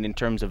 you know, when in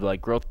terms of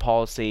like growth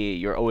policy,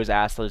 you're always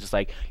asked, just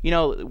like, you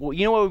know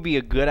what would be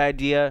a good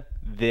idea?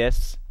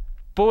 This.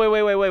 But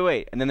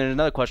wait. And then there's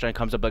another question that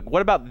comes up, like,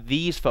 what about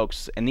these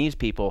folks and these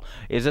people?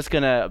 Is this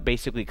going to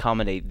basically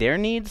accommodate their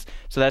needs?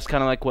 So that's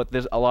kind of like what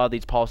a lot of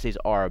these policies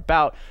are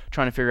about,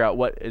 trying to figure out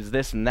what is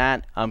this and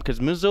that.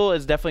 Because Missoula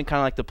is definitely kind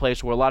of like the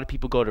place where a lot of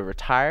people go to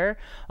retire.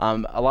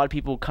 A lot of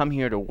people come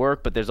here to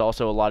work, but there's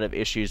also a lot of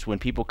issues when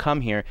people come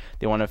here.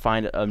 They want to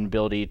find an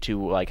ability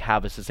to like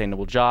have a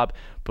sustainable job.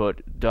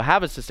 But to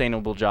have a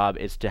sustainable job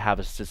is to have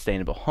a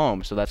sustainable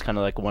home. So that's kind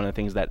of like one of the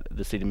things that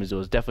the city of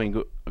Missoula is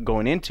definitely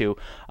going into.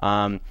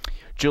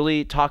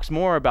 Julie talks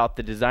more about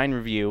the design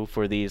review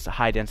for these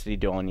high-density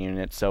dwelling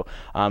units. So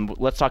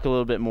let's talk a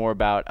little bit more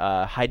about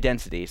high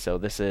density. So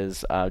this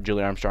is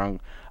Julie Armstrong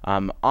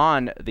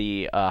on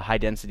the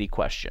high-density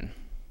question.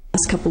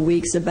 Last couple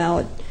weeks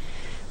about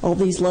all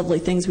these lovely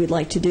things we'd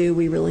like to do.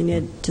 We really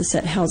need to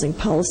set housing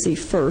policy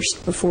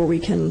first before we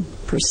can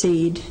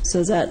proceed.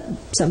 So is that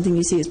something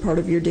you see as part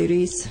of your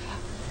duties?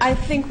 I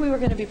think we were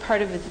going to be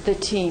part of the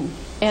team,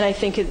 and I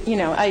think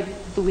I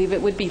believe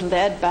it would be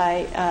led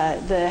by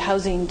the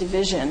housing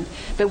division.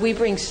 But we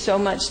bring so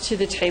much to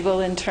the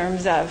table in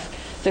terms of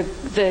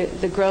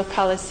the growth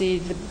policy,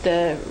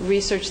 the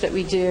research that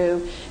we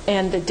do,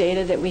 and the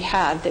data that we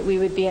have, that we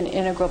would be an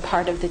integral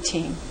part of the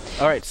team.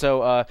 All right,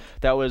 so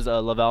that was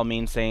Lavelle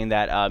Means saying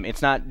that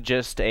it's not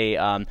just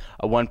a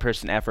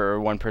one-person effort or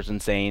one person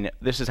saying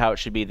this is how it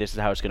should be, this is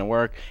how it's going to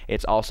work.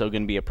 It's also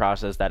going to be a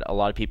process that a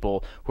lot of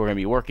people who are going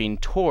to be working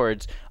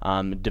towards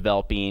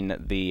developing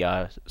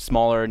the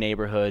smaller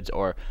neighborhoods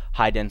or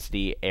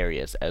high-density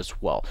areas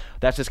as well.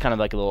 That's just kind of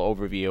like a little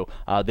overview.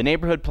 The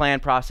neighborhood plan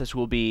process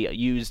will be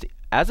used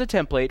as a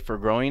template for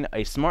growing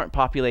a smart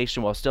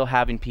population while still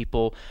having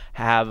people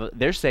have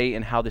their say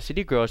in how the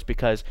city grows,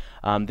 because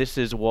this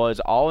was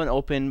all an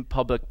open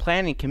public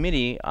planning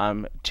committee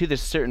to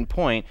this certain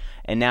point,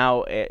 and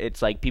now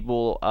it's like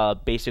people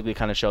basically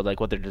kind of showed like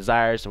what their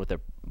desires and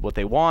what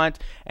they want,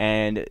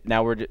 and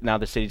now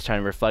the city's trying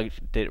to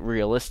reflect it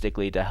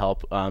realistically to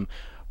help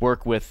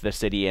work with the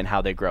city and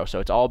how they grow. So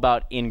it's all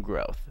about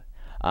in-growth.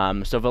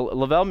 So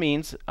Lavelle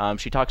Means,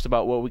 she talks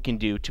about what we can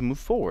do to move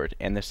forward,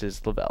 and this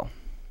is Lavelle.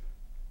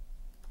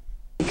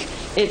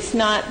 It's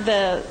not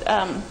the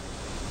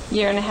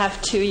year and a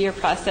half, 2-year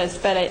process,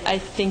 but I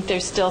think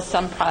there's still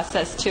some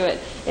process to it.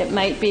 It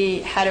might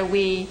be, how do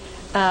we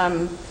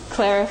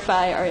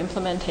clarify our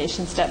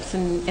implementation steps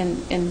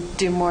and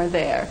do more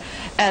there,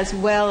 as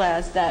well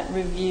as that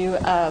review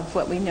of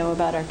what we know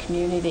about our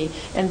community.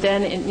 And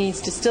then it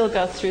needs to still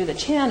go through the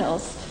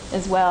channels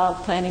as well,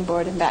 planning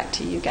board and back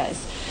to you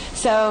guys.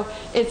 So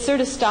it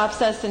sort of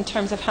stops us in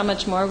terms of how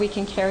much more we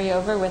can carry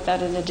over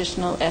without an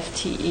additional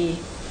FTE.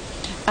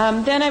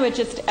 Then I would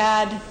just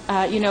add,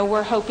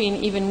 we're hoping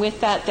even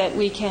with that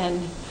we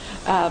can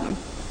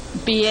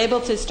be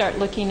able to start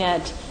looking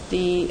at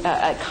the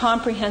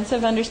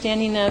comprehensive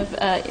understanding of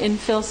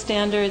infill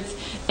standards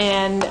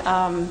and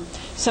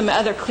some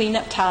other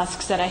cleanup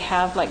tasks that I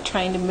have, like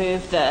trying to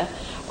move the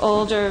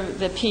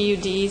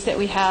PUDs that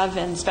we have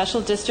and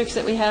special districts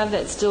that we have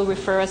that still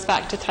refer us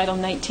back to Title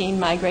 19,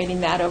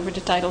 migrating that over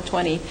to Title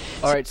 20.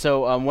 All right,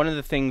 so one of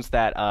the things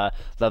that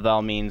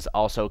Lavelle Means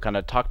also kind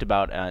of talked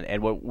about,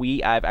 and what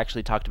I've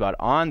actually talked about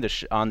on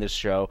this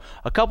show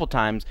a couple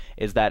times,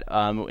 is that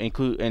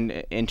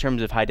in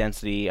terms of high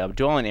density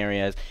dwelling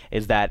areas,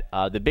 is that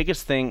the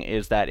biggest thing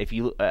is that if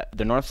you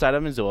the north side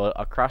of Missoula,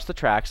 across the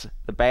tracks,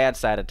 the bad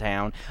side of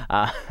town,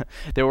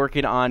 they're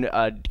working on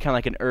kind of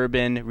like an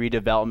urban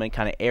redevelopment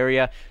kind of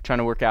area, trying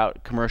to work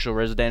out commercial,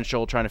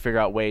 residential, trying to figure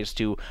out ways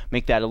to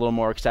make that a little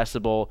more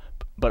accessible,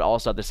 but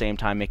also at the same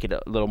time make it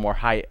a little more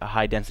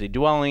high density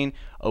dwelling,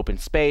 open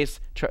space.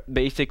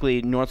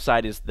 Basically, north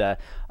side is the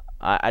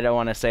I don't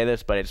want to say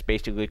this, but it's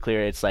basically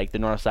clear. It's like the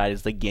north side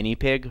is the guinea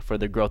pig for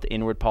the growth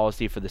inward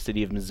policy for the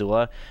city of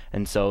Missoula,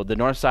 and so the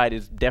north side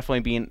is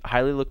definitely being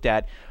highly looked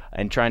at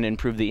and trying to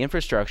improve the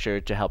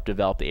infrastructure to help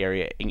develop the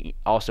area,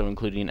 also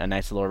including a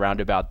nice little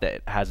roundabout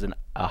that has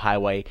a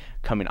highway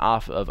coming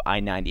off of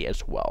I-90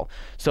 as well.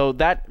 So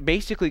that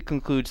basically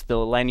concludes the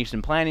land use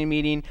and planning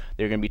meeting.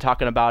 They're going to be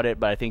talking about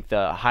it, but I think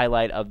the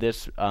highlight of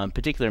this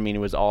particular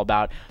meeting was all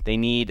about they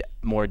need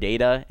more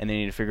data, and they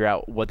need to figure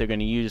out what they're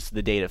going to use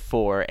the data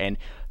for, and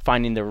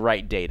finding the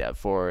right data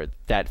for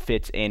that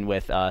fits in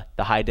with the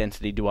high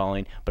density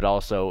dwelling, but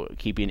also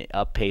keeping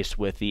up pace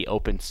with the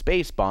open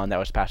space bond that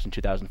was passed in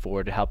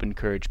 2004 to help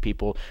encourage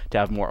people to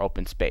have more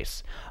open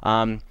space.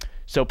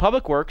 So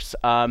Public Works,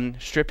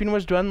 stripping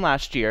was done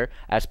last year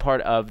as part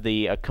of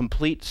the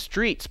Complete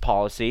Streets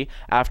policy.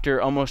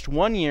 After almost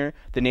 1 year,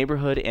 the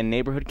neighborhood and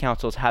neighborhood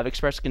councils have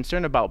expressed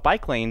concern about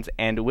bike lanes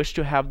and wish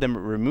to have them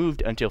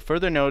removed until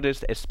further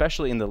notice,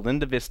 especially in the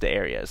Linda Vista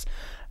areas.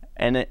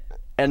 And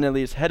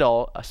Annalise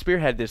Hedall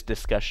spearheaded this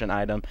discussion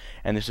item,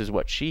 and this is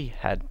what she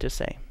had to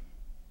say.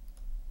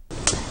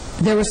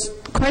 There was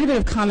quite a bit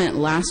of comment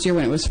last year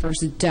when it was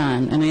first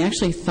done, and I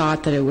actually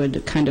thought that it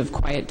would kind of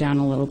quiet down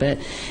a little bit.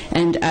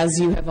 And as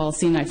you have all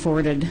seen, I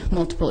forwarded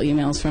multiple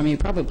emails from you,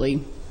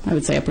 probably, I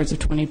would say, upwards of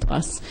 20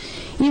 plus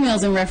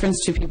emails in reference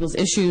to people's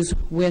issues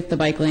with the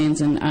bike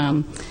lanes and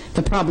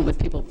the problem with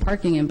people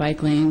parking in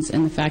bike lanes,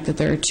 and the fact that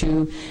there are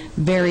two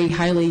very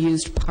highly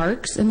used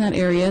parks in that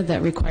area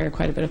that require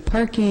quite a bit of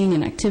parking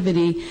and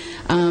activity.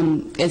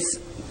 It's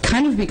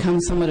kind of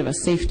become somewhat of a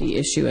safety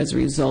issue as a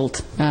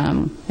result,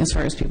 as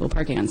far as people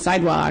parking on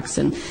sidewalks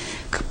and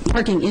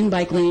parking in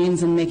bike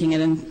lanes and making it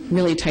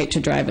really tight to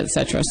drive,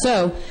 etc.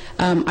 So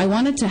I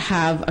wanted to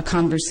have a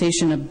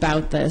conversation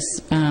about this,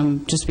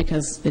 just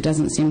because it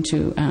doesn't seem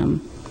to,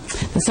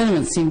 the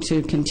sentiments seem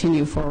to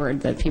continue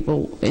forward that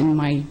people in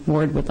my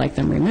ward would like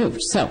them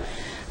removed. So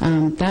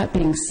that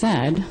being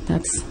said,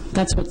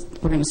 that's what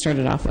we're going to start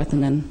it off with,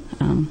 and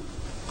then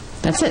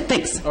that's it.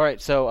 Thanks. All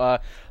right, so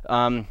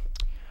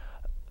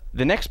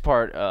the next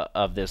part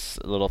of this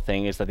little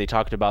thing is that they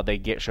talked about,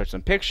 showed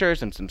some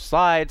pictures and some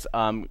slides.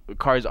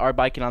 Cars are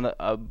parking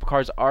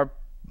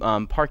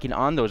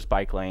on those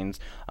bike lanes.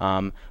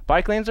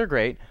 Bike lanes are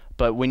great,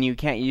 but when you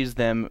can't use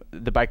them,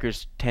 the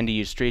bikers tend to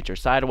use streets or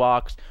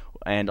sidewalks.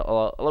 And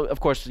of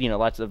course,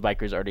 lots of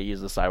bikers already use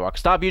the sidewalk.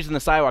 Stop using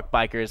the sidewalk,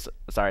 bikers.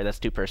 Sorry, that's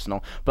too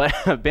personal. But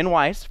Ben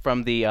Weiss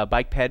from the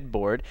Bike Ped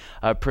board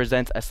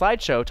presents a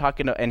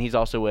slideshow and he's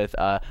also with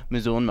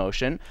Missoula in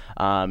Motion.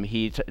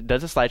 He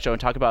does a slideshow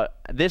and talk about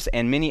this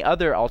and many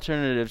other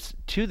alternatives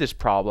to this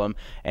problem.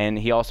 And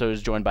he also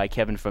is joined by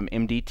Kevin from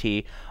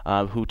MDT,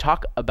 who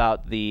talk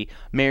about the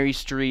Mary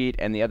Street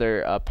and the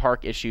other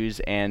park issues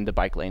and the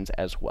bike lanes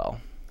as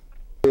well.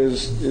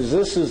 This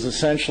is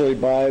essentially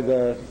by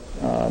the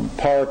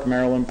park,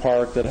 Maryland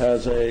Park, that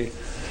has a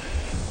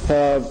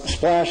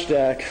splash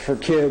deck for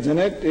kids, and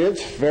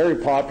it's very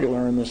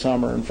popular in the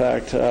summer. In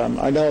fact,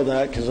 I know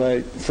that because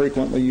I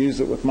frequently use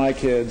it with my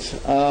kids.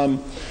 But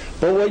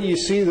what you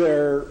see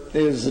there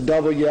is a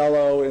double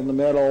yellow in the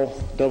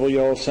middle, double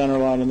yellow center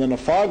line, and then a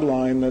fog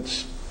line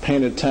that's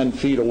painted 10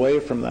 feet away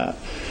from that.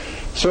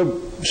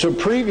 So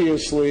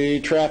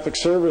previously, Traffic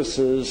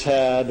Services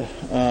had,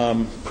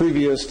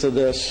 previous to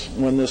this,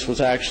 when this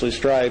was actually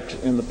striped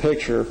in the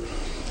picture,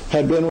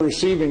 had been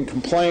receiving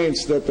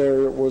complaints that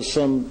there was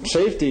some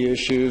safety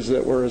issues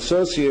that were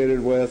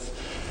associated with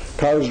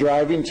cars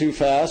driving too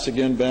fast.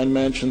 Again, Ben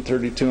mentioned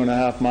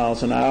 32.5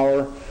 miles an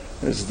hour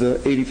is the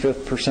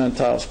 85th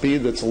percentile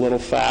speed. That's a little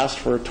fast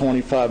for a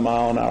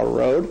 25-mile-an-hour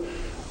road.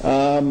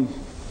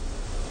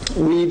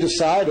 We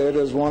decided,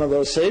 as one of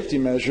those safety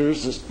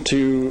measures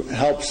to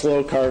help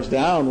slow cars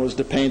down, was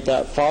to paint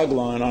that fog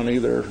line on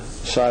either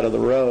side of the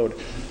road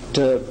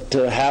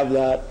to have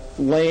that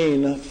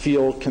lane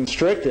feel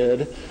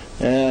constricted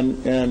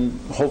and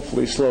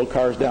hopefully slow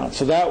cars down.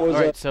 So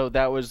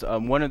that was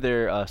one of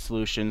their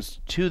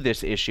solutions to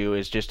this issue,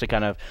 is just to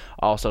kind of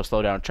also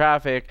slow down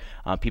traffic.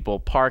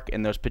 People park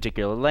in those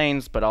particular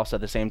lanes, but also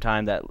at the same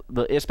time that,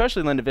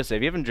 especially Linda Vista,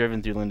 if you haven't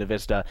driven through Linda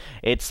Vista,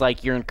 it's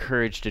like you're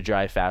encouraged to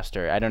drive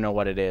faster. I don't know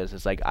what it is.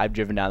 It's like I've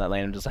driven down that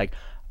lane and I'm just like,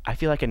 I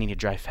feel like I need to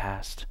drive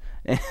fast.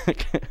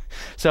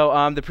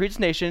 So the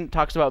presentation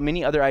talks about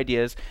many other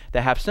ideas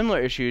that have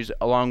similar issues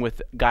along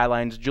with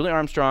guidelines. Julie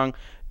Armstrong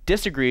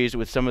disagrees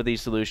with some of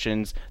these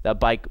solutions that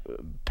Bike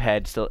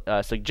Ped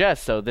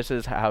suggests. So this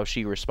is how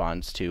she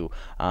responds to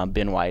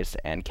Ben Weiss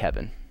and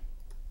Kevin.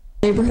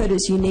 The neighborhood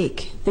is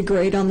unique. The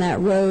grade on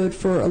that road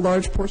for a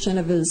large portion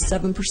of it is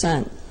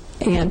 7%,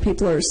 and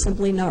people are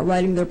simply not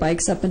riding their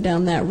bikes up and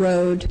down that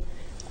road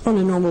on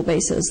a normal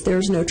basis.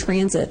 There's no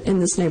transit in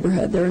this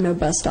neighborhood. There are no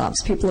bus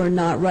stops. People are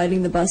not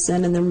riding the bus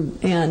in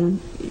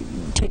and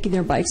taking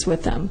their bikes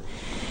with them.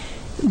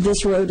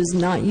 This road is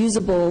not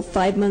usable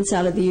 5 months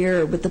out of the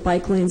year with the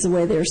bike lanes the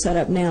way they're set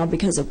up now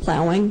because of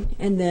plowing,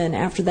 and then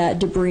after that,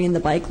 debris in the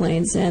bike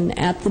lanes. And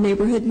at the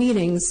neighborhood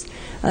meetings,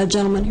 a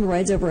gentleman who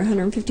rides over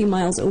 150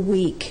 miles a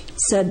week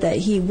said that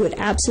he would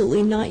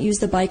absolutely not use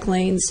the bike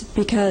lanes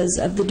because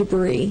of the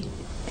debris.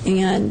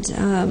 And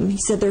he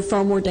said they're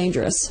far more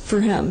dangerous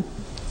for him.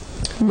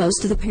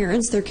 Most of the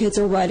parents, their kids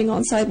are riding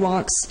on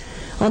sidewalks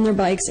on their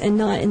bikes and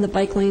not in the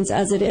bike lanes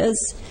as it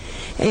is.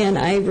 And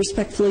I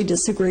respectfully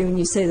disagree when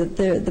you say that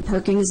the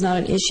parking is not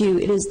an issue.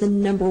 It is the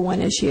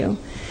 #1 issue.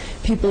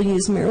 People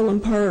use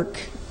Maryland Park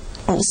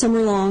all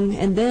summer long,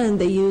 and then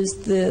they use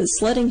the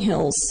sledding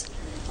hills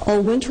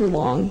all winter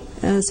long,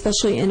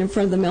 especially in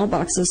front of the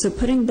mailboxes. So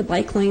putting the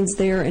bike lanes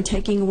there and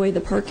taking away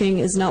the parking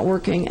is not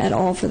working at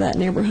all for that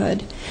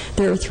neighborhood.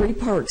 There are 3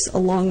 parks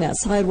along that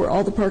side where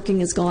all the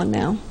parking is gone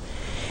now.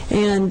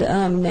 And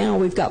now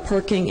we've got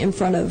parking in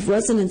front of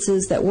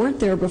residences that weren't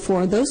there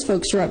before. Those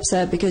folks are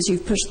upset because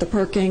you've pushed the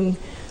parking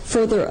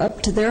further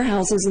up to their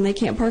houses and they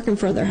can't park in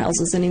front of their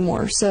houses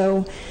anymore.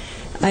 So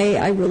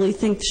I really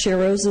think the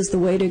Sharrows is the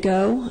way to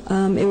go.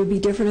 It would be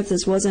different if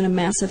this wasn't a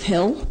massive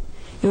hill.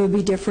 It would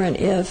be different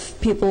if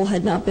people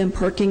had not been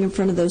parking in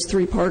front of those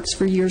 3 parks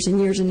for years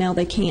and years and now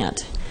they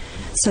can't.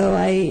 So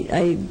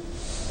I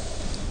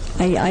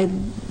I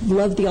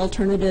love the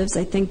alternatives.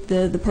 I think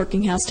the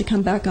parking has to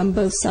come back on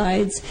both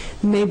sides.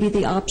 Maybe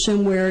the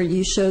option where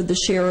you showed the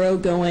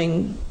Sharrow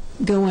going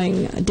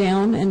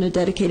down and a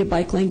dedicated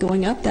bike lane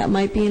going up, that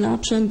might be an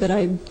option, but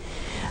I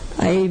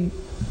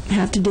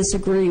have to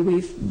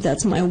disagree.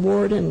 That's my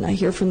ward, and I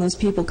hear from those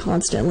people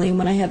constantly. And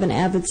when I have an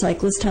avid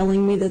cyclist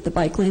telling me that the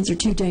bike lanes are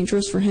too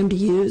dangerous for him to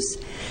use,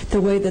 the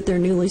way that they're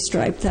newly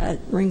striped, that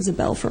rings a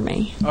bell for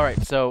me. All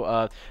right,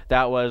 so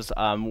that was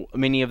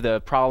many of the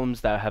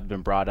problems that have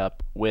been brought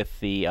up with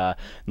the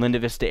Linda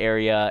Vista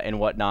area and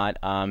whatnot.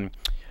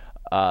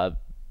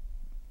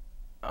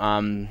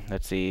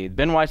 Let's see.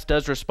 Ben Weiss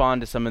does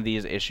respond to some of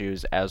these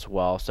issues as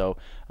well. So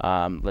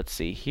let's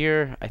see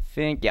here. I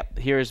think, yep,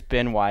 here's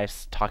Ben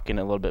Weiss talking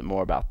a little bit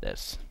more about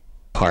this.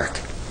 Park.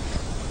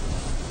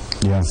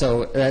 Yeah.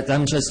 So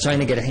I'm just trying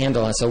to get a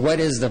handle on. So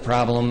what is the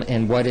problem,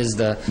 and what is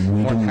the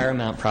more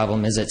paramount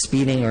problem? Is it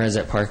speeding or is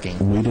it parking?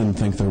 We didn't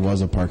think there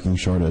was a parking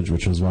shortage,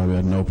 which is why we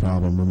had no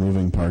problem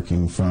removing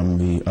parking from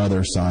the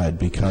other side,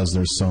 because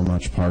there's so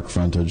much park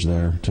frontage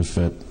there to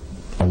fit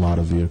a lot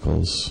of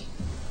vehicles.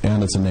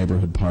 And it's a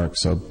neighborhood park,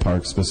 so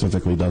park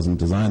specifically doesn't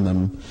design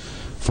them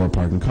for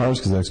parking cars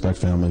because they expect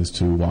families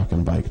to walk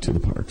and bike to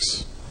the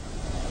parks.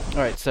 All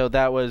right, so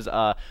that was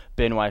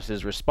Ben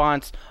Weiss's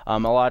response. A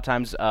lot of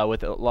times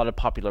with a lot of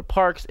popular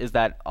parks is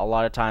that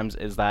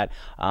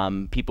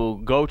people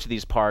go to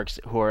these parks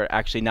who are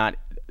actually not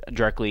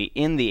directly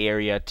in the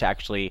area to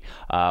actually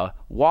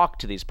walk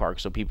to these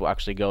parks, so people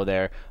actually go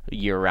there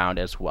year-round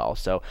as well.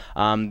 So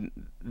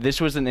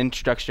this was an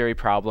introductory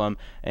problem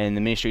in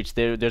the mini streets.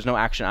 There's no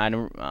action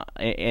item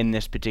in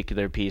this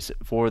particular piece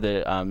for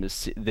the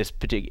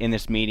in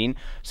this meeting.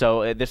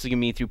 So this is going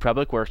to be through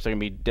Public Works. They're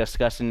going to be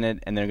discussing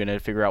it, and they're going to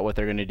figure out what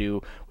they're going to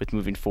do with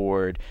moving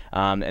forward.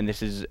 And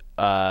this is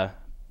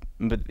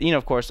but, you know,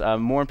 of course,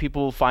 more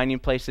people finding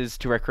places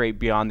to recreate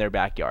beyond their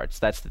backyards.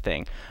 That's the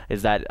thing,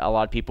 is that a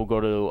lot of people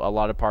go to a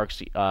lot of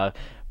parks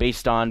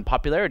based on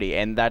popularity,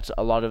 and that's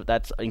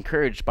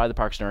encouraged by the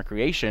Parks and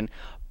Recreation.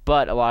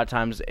 But a lot of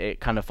times it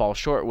kind of falls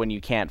short when you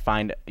can't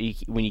find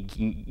when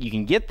you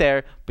can get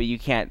there, but you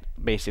can't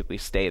basically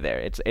stay there.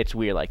 It's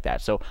weird like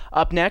that. So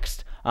up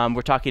next,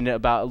 we're talking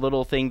about a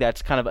little thing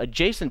that's kind of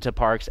adjacent to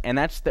parks, and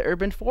that's the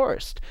urban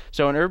forest.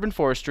 So in urban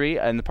forestry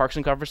and the Parks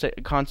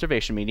and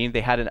Conservation meeting,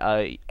 they had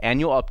an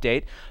annual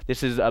update.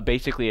 This is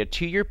basically a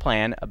 2-year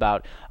plan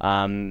about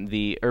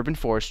the urban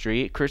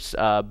forestry. Chris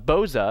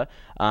Boza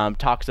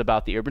talks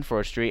about the urban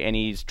forestry, and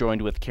he's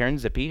joined with Karen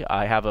Zippy.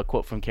 I have a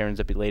quote from Karen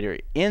Zippy later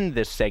in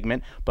this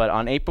segment, but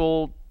on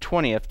April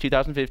 20th,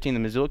 2015, the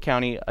Missoula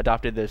County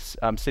adopted this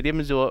City of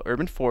Missoula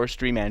Urban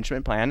Forestry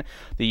Management Plan.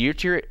 The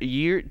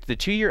 2-year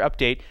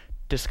update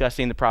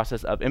discussing the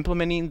process of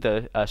implementing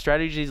the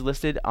strategies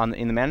listed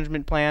in the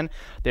management plan.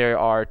 There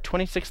are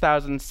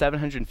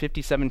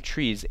 26,757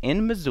 trees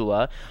in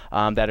Missoula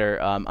that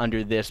are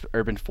under this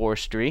urban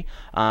forestry.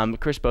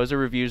 Chris Boza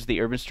reviews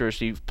the urban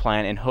forestry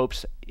plan and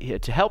hopes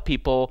to help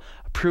people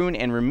prune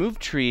and remove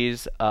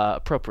trees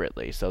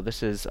appropriately. So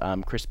this is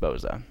Chris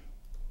Boza.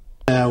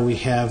 We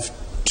have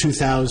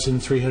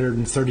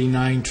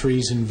 2,339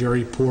 trees in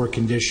very poor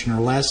condition or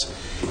less,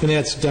 and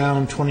that's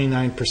down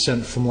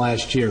 29% from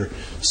last year.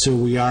 So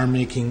we are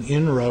making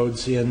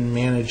inroads in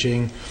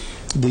managing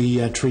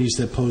the trees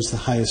that pose the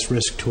highest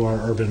risk to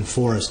our urban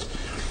forest.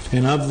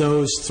 And of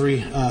those,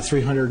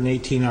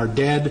 318 are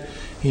dead,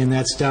 and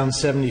that's down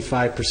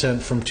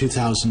 75% from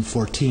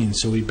 2014.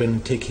 So we've been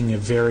taking a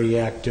very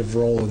active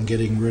role in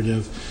getting rid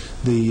of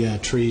the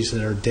trees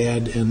that are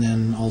dead, and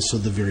then also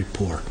the very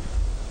poor.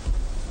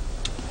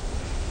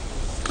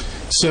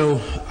 So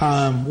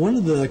one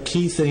of the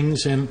key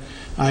things, and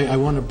I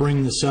want to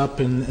bring this up,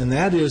 and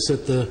that is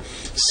that the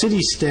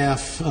city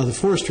staff, the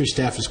forestry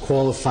staff, is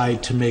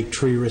qualified to make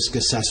tree risk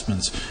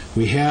assessments.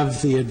 We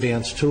have the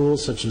advanced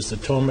tools such as the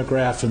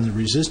tomograph and the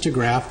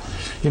resistograph,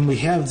 and we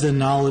have the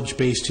knowledge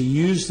base to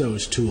use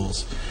those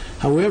tools.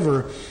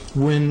 However,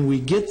 when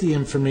we get the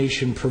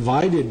information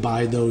provided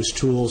by those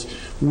tools,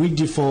 we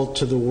default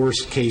to the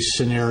worst case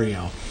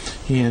scenario.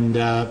 And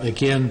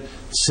again,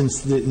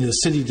 since the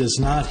city does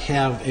not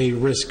have a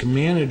risk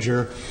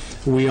manager,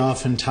 we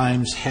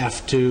oftentimes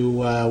have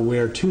to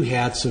wear two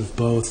hats of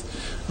both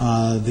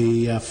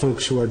the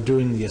folks who are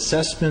doing the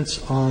assessments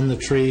on the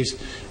trees,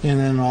 and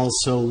then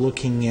also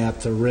looking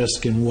at the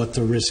risk and what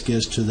the risk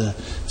is to the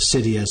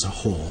city as a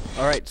whole.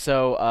 All right,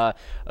 so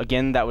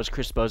again, that was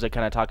Chris Boza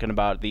kind of talking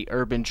about the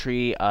urban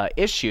tree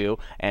issue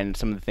and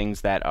some of the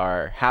things that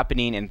are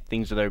happening and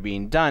things that are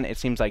being done. It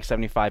seems like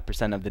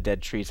 75% of the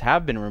dead trees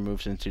have been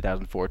removed since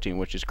 2014,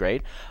 which is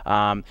great.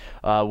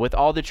 With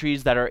all the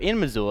trees that are in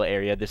Missoula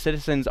area, the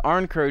citizens are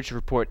encouraged to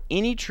report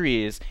any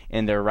trees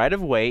in their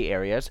right-of-way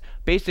areas.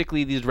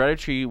 Basically, these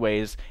right-of-tree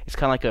ways is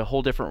kind of like a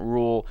whole different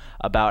rule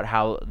about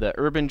how the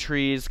urban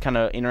trees kind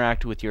of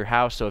interact with your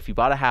house. So if you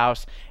bought a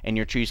house and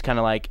your tree's kind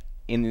of like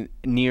in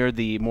near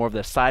the more of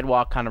the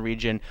sidewalk kind of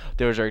region,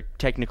 those are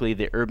technically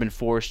the urban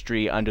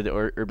forestry under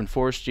the urban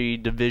forestry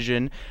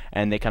division,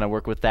 and they kind of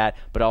work with that.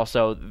 But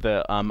also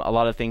the a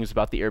lot of things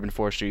about the urban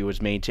forestry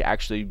was made to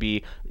actually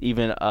be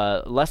even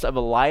less of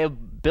a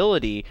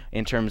liability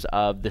in terms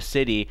of the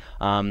city,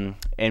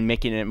 and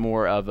making it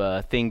more of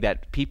a thing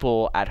that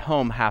people at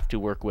home have to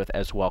work with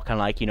as well. Kind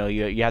of like,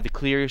 you have to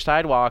clear your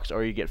sidewalks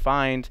or you get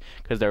fined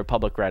because they're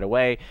public right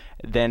away.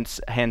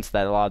 Hence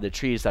that a lot of the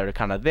trees that are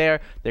kind of there,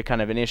 they're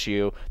kind of an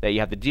issue that you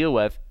have to deal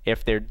with.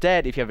 If they're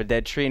dead, if you have a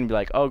dead tree and be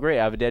like, oh great,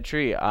 I have a dead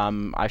tree,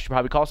 I should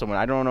probably call someone.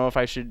 I don't know if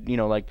I should,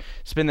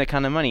 spend that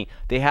kind of money.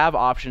 They have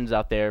options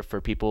out there for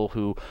people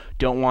who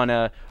don't want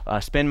to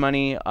spend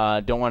money,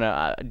 don't want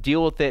to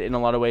deal with it in a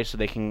lot of ways, so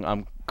they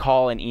can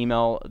call and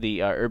email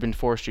the urban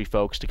forestry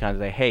folks to kind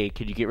of say, hey,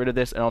 could you get rid of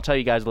this? And I'll tell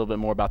you guys a little bit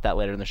more about that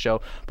later in the show.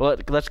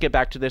 But let's get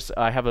back to this.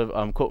 I have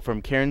a quote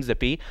from Karen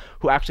Zippy,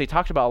 who actually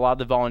talked about a lot of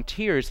the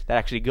volunteers that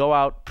actually go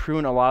out,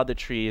 prune a lot of the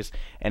trees,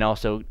 and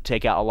also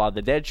take out a lot of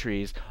the dead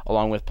trees,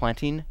 along with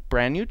planting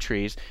brand new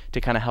trees to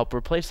kind of help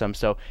replace them.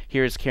 So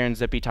here's Karen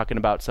Zippy talking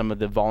about some of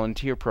the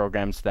volunteer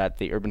programs that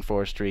the urban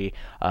forestry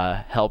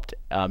helped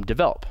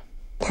develop.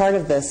 Part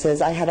of this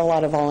is I had a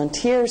lot of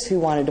volunteers who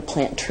wanted to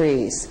plant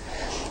trees.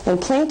 And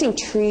planting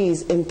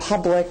trees in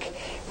public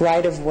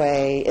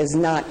right-of-way is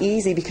not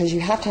easy because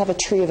you have to have a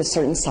tree of a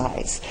certain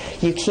size.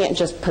 You can't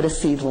just put a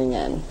seedling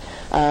in.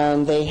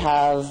 They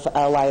have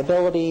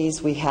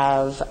liabilities. We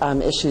have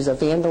issues of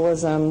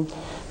vandalism,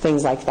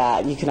 things like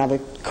that. You can have a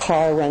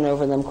car run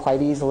over them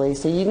quite easily.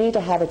 So you need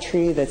to have a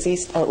tree that's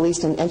at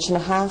least 1.5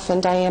 inches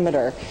in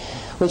diameter,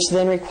 which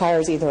then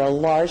requires either a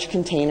large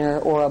container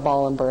or a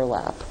ball and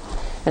burlap.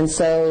 And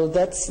so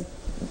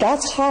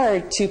that's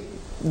hard to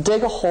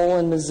dig a hole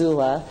in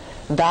Missoula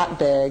that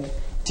big,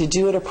 to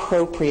do it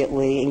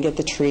appropriately and get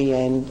the tree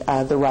in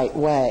the right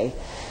way.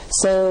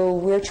 So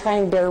we're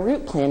trying bare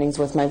root plantings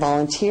with my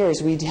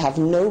volunteers. We have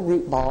no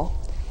root ball.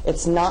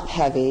 It's not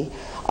heavy.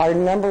 Our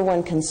number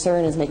one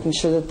concern is making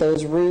sure that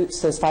those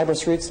roots, those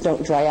fibrous roots,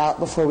 don't dry out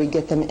before we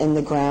get them in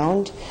the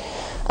ground.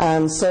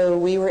 So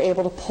we were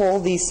able to pull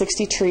these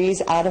 60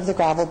 trees out of the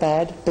gravel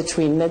bed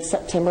between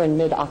mid-September and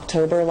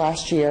mid-October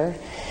last year.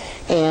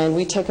 And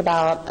we took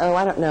about,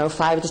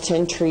 5 to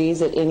 10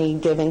 trees at any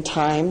given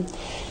time.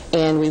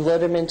 And we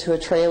loaded them into a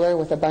trailer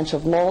with a bunch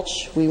of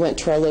mulch. We went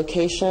to our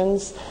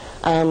locations.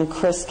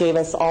 Chris gave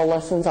us all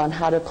lessons on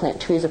how to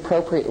plant trees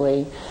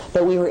appropriately,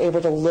 but we were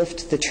able to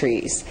lift the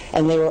trees,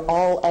 and they were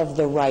all of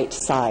the right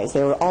size.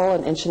 They were all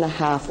 1.5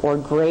 inches or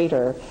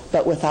greater,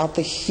 but without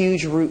the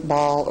huge root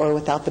ball or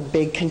without the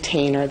big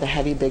container, the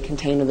heavy big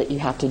container that you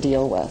have to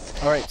deal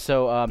with. All right,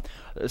 so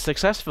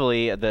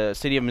successfully, the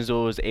city of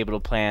Missoula was able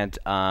to plant,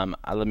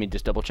 let me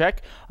just double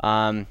check.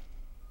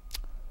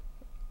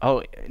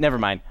 Oh, never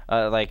mind.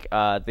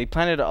 They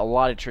planted a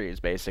lot of trees,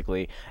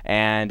 basically,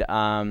 and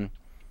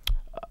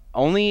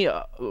only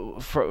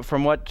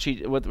from what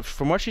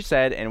she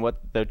said and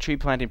what the tree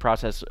planting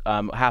process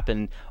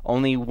happened,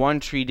 only one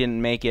tree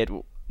didn't make it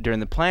during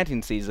the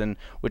planting season,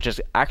 which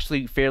is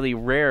actually fairly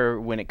rare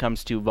when it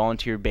comes to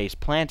volunteer-based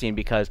planting,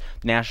 because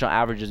the national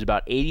average is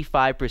about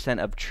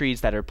 85% of trees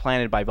that are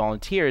planted by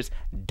volunteers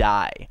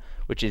die,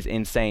 which is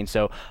insane.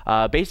 So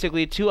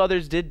basically 2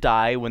 others did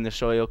die when the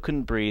soil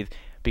couldn't breathe,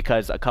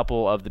 because a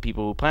couple of the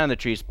people who planted the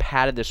trees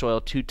patted the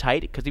soil too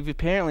tight. Because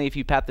if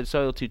you pat the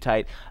soil too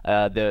tight,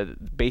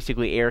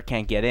 basically air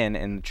can't get in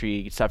and the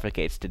tree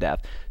suffocates to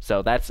death.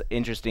 So that's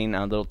interesting,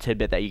 a little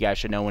tidbit that you guys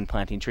should know when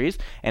planting trees.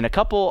 And a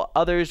couple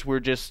others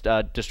were just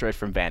destroyed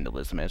from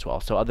vandalism as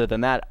well. So other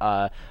than that,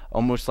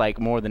 almost like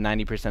more than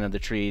 90% of the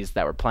trees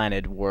that were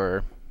planted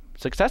were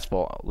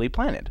successfully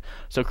planted.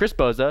 So Chris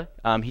Boza,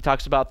 he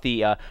talks about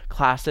the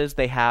classes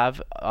they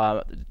have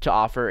to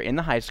offer in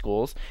the high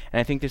schools, and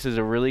I think this is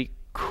a really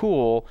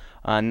cool,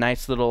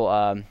 nice little,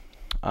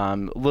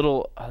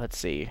 let's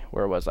see,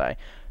 where was I?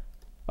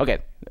 Okay,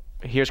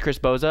 here's Chris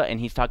Boza, and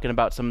he's talking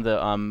about some of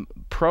the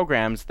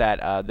programs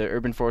that the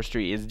urban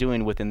forestry is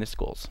doing within the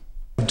schools.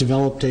 I've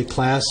developed a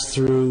class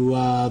through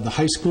the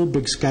high school,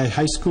 Big Sky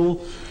High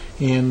School,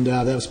 and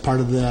that was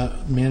part of the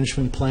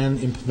management plan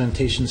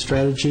implementation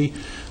strategy.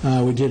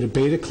 We did a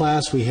beta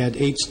class. We had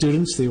 8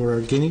 students. They were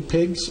our guinea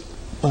pigs.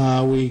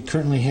 We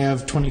currently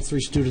have 23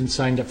 students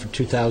signed up for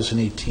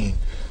 2018.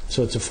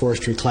 So it's a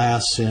forestry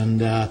class,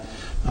 and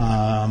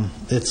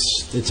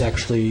it's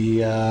actually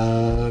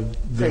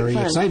very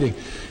exciting.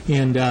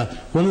 And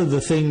one of the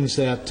things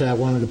that I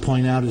wanted to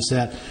point out is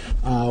that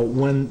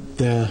when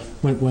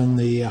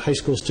the high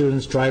school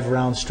students drive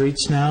around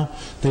streets now,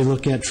 they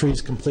look at trees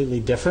completely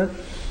different,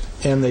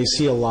 and they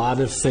see a lot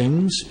of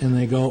things, and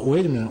they go,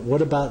 wait a minute,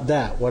 what about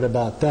that? What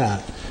about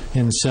that?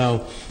 And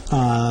so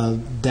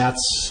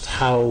that's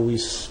how we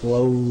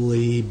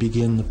slowly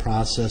begin the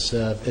process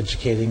of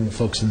educating the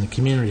folks in the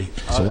community.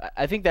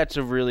 I think that's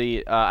a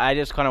really. I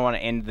just kind of want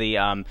to end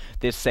the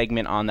this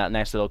segment on that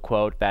nice little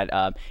quote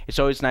that it's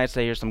always nice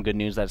to hear some good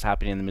news that's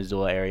happening in the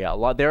Missoula area.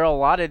 There are a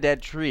lot of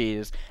dead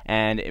trees,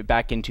 and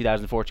back in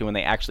 2014 when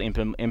they actually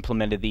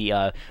implemented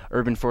the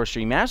urban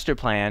forestry master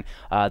plan,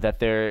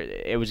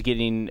 it was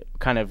getting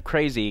kind of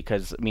crazy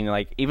because I mean,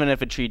 like, even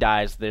if a tree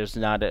dies, there's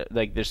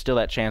still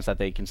that chance that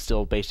they can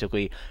still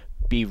basically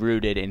be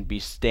rooted and be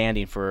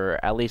standing for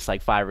at least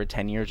like 5 or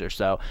 10 years or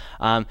so.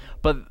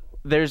 But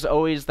there's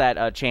always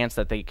that chance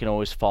that they can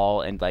always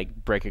fall and like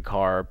break a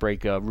car,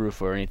 break a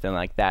roof, or anything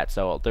like that.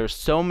 So there's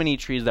so many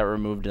trees that were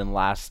removed in the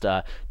last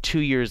 2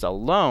 years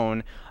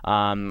alone.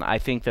 I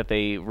think that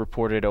they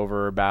reported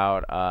over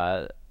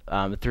about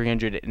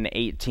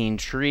 318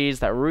 trees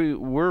that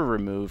were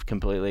removed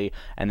completely,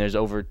 and there's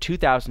over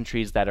 2,000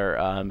 trees that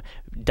are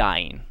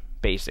dying,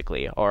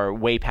 basically, or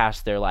way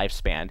past their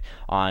lifespan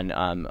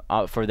on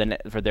for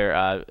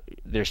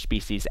their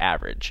species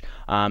average.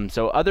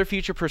 So other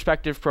future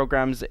prospective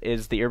programs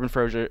is the urban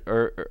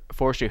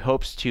forestry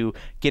hopes to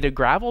get a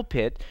gravel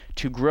pit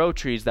to grow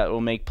trees that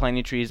will make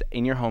planting trees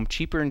in your home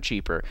cheaper and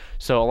cheaper.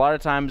 So a lot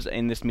of times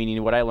in this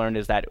meeting, what I learned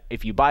is that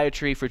if you buy a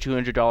tree for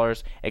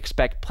 $200,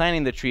 expect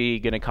planting the tree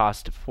going to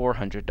cost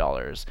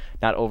 $400,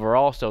 not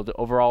overall. So the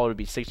overall it would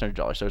be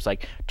 $600. So it's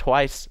like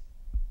twice.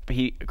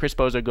 Chris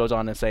Boza goes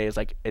on to say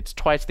it's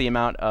twice the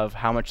amount of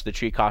how much the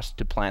tree costs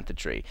to plant the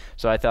tree.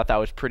 So I thought that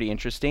was pretty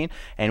interesting.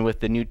 And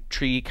with the new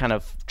tree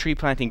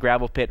planting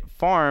gravel pit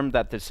farm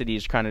that the city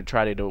is trying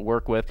to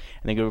work with,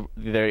 and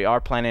they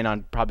are planning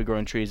on probably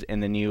growing trees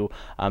in the new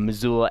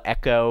Missoula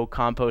Eco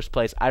compost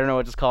place. I don't know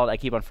what it's called. I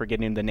keep on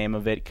forgetting the name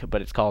of it,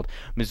 but it's called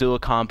Missoula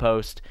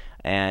Compost.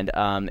 And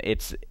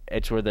it's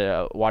where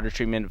the water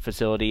treatment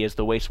facility is,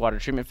 the wastewater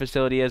treatment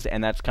facility is,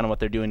 and that's kind of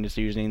what they're doing, is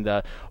using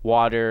the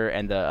water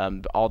and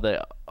the all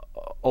the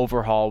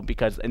overhaul,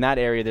 because in that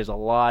area there's a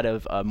lot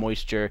of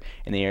moisture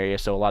in the area,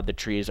 so a lot of the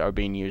trees are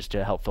being used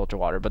to help filter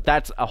water. But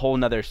that's a whole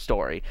nother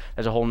story.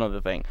 That's a whole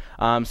nother thing.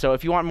 So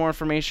if you want more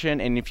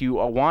information, and if you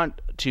want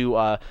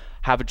to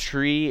have a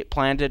tree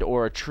planted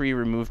or a tree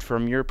removed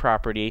from your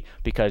property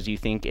because you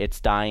think it's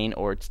dying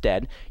or it's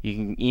dead, you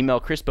can email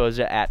Chris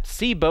Boza at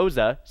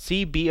cboza,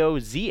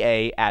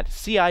 C-B-O-Z-A, at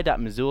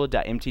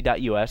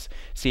ci.missoula.mt.us.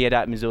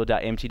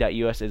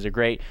 ci.missoula.mt.us is a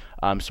great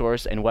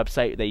source and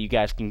website that you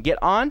guys can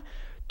get on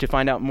to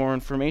find out more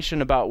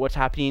information about what's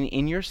happening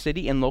in your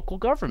city and local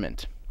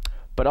government.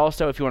 But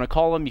also, if you want to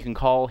call him, you can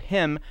call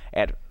him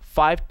at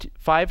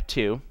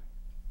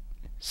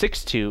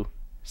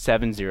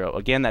 552-6270.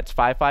 Again, that's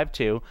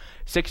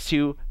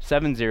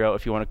 552-6270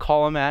 if you want to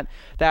call them at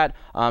that.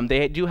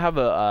 They do have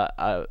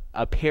a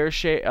pay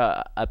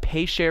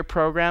share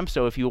program,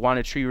 so if you want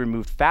a tree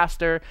removed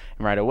faster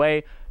and right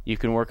away, you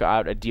can work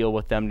out a deal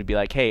with them to be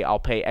like, hey, I'll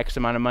pay X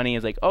amount of money.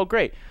 It's like, oh,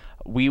 great.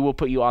 We will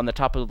put you on the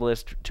top of the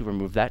list to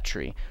remove that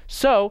tree.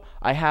 So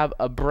I have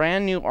a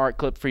brand new art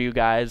clip for you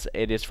guys.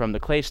 It is from the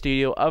Clay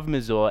Studio of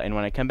Missoula, and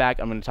when I come back,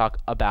 I'm going to talk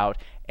about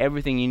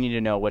everything you need to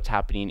know what's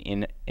happening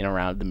in and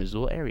around the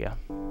Missoula area.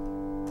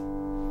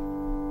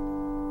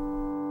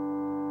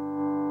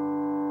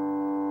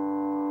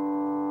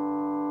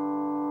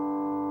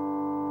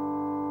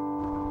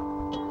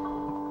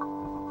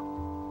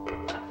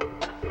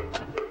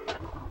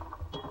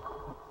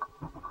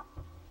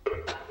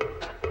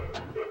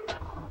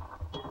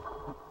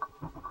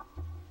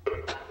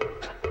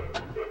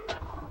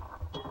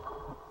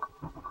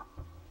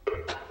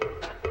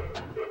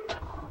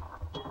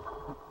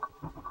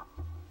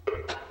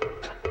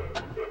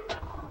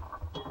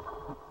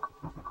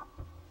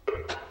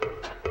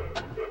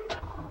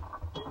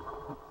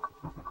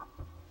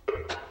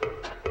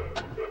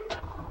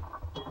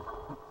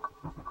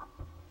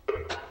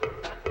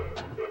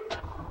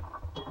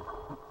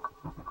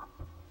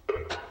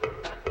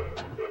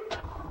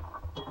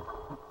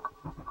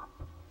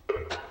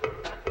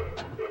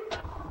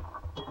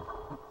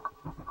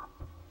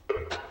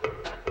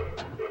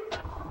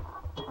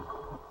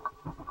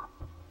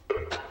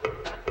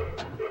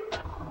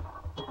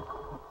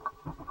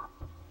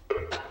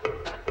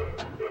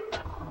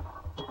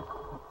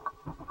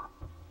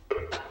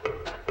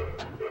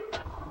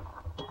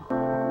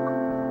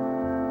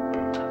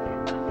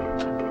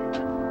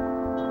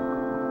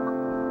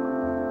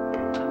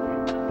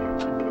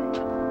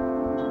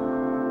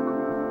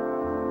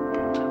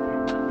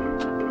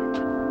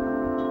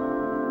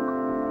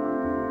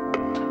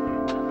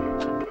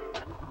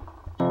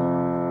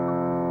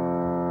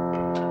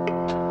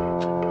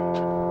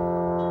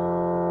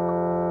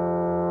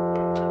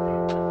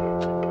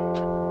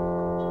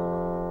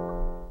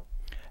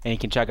 And you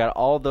can check out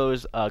all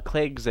those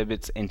clay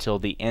exhibits until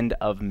the end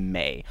of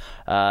May.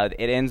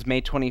 It ends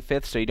May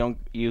 25th, so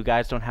you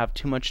guys don't have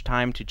too much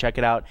time to check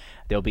it out.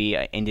 They'll be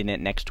ending it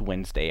next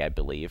Wednesday, I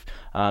believe.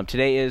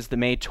 Today is the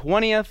May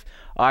 20th.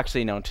 Oh,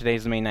 actually, no,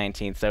 today's the May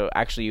 19th, so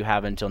actually you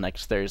have until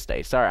next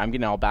Thursday. Sorry, I'm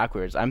getting all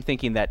backwards. I'm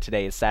thinking that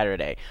today is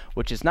Saturday,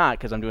 which is not,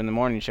 because I'm doing the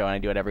morning show and I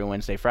do it every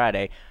Wednesday,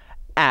 Friday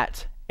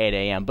at 8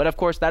 a.m. But of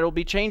course, that will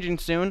be changing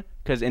soon,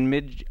 because in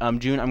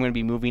mid-June I'm going to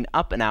be moving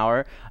up an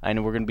hour,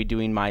 and we're going to be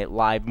doing my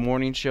live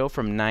morning show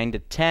from 9 to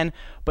 10.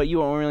 But you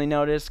won't really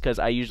notice, because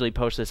I usually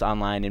post this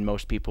online, and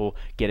most people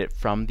get it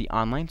from the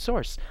online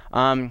source.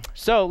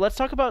 So let's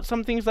talk about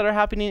some things that are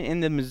happening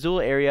in the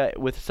Missoula area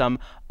with some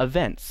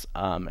events.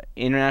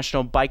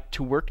 International Bike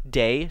to Work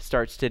Day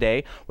starts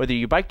today. Whether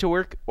you bike to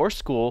work or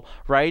school,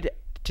 ride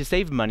to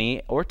save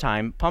money or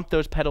time, pump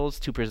those pedals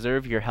to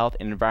preserve your health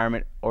and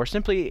environment, or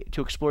simply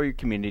to explore your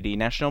community,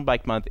 National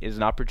Bike Month is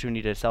an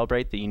opportunity to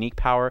celebrate the unique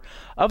power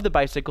of the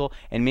bicycle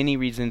and many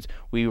reasons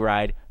we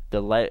ride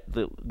the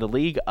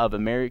League of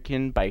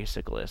American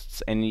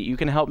Bicyclists. And you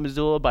can help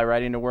Missoula by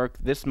riding to work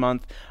this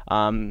month.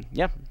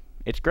 Yeah,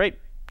 it's great.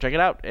 Check it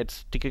out.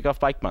 It's to kick off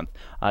Bike Month.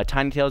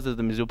 Tiny Tales of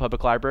the Missoula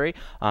Public Library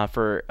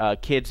for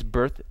kids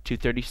birth to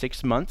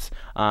 36 months.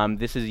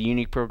 This is a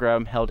unique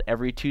program held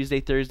every Tuesday,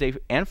 Thursday,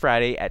 and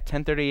Friday at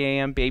 10:30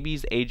 a.m.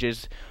 Babies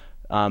ages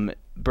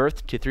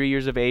birth to 3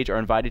 years of age are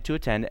invited to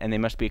attend, and they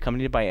must be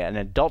accompanied by an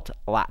adult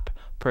lap.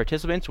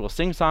 Participants will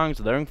sing songs,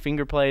 learn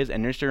finger plays,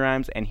 and nursery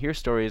rhymes, and hear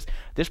stories.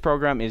 This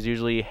program is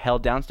usually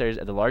held downstairs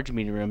at the large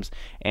meeting rooms,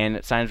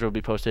 and signs will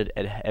be posted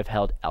if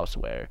held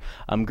elsewhere.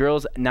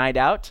 Girls' Night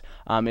Out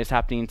is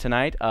happening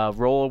tonight.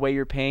 Roll Away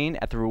Your Pain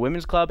at the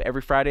Women's Club.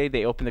 Every Friday,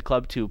 they open the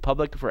club to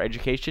public for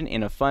education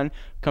in a fun,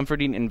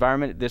 comforting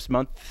environment. This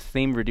month's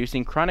theme,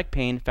 Reducing Chronic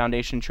Pain,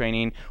 Foundation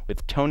Training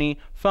with Tony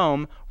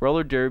Foam,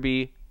 Roller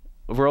Derby,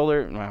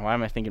 Roller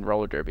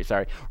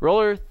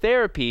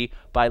Therapy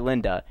by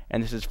Linda,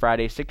 and this is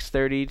Friday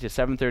 6:30 to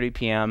 7:30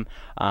 p.m.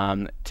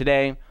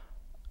 Today.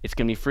 It's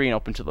going to be free and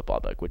open to the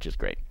public, which is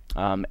great.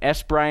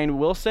 S. Brian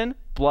Wilson,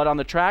 Blood on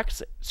the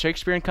Tracks,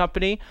 Shakespeare and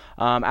Company.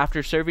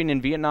 After serving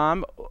in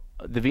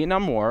the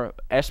Vietnam War,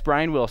 S.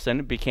 Brian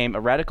Wilson became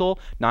a radical,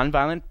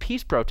 nonviolent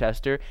peace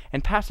protester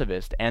and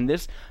pacifist, and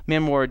this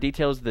memoir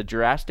details the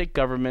drastic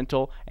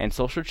governmental and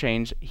social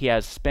change he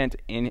has spent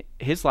in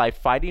his life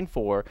fighting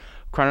for,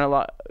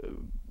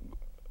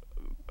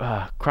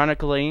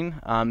 chronicling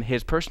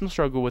his personal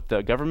struggle with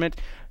the government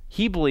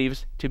he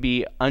believes to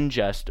be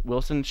unjust.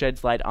 Wilson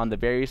sheds light on the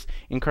various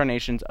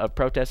incarnations of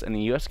protests in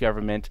the U.S.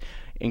 government,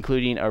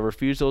 including a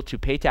refusal to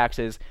pay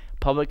taxes,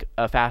 public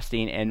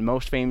fasting, and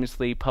most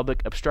famously,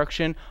 public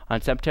obstruction. On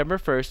September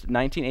 1st,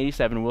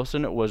 1987,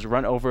 Wilson was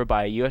run over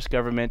by a U.S.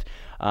 government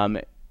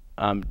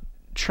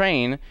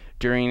train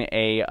during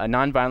a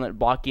nonviolent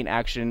blocking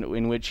action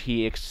in which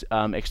he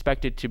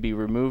expected to be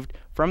removed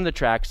from the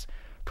tracks.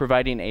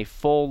 Providing a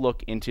full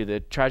look into the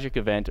tragic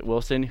event,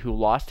 Wilson, who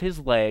lost his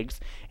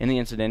legs in the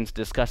incident,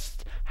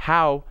 discussed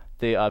how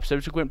the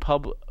subsequent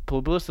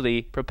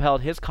publicity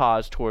propelled his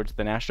cause towards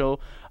the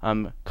national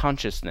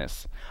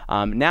consciousness.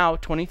 Now,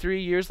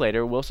 23 years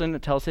later, Wilson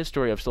tells his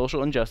story of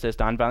social injustice,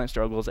 nonviolent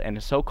struggles, and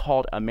a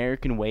so-called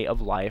American way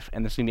of life,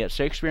 and this is going to be at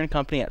Shakespeare and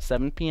Company at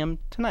 7 p.m.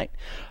 tonight.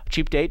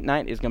 Cheap date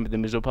night is going to be the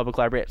Missoula Public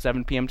Library at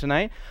 7 p.m.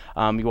 tonight.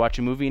 You watch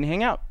a movie and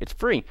hang out. It's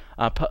free.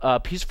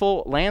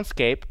 Peaceful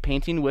Landscape,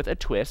 Painting with a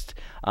Twist.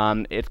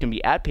 It's going to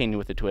be at Painting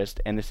with a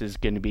Twist, and this is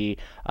going to be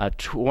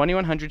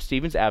 2100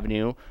 Stevens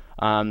Avenue,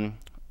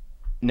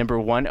 number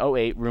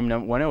 108, room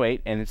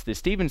 108, and it's the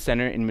Stevens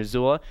Center in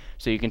Missoula,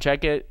 so you can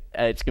check it.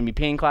 It's going to be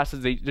painting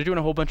classes. They're doing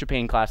a whole bunch of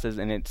painting classes,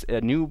 and it's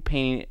a new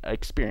painting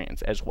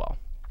experience as well.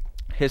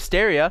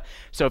 Hysteria,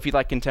 so if you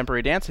like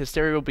contemporary dance,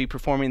 Hysteria will be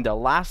performing the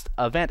last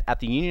event at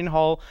the Union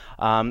Hall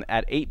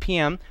at 8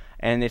 p.m.,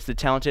 and it's the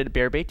talented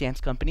Bear Bait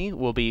Dance Company.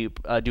 Will be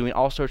doing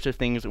all sorts of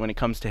things when it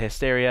comes to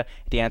hysteria,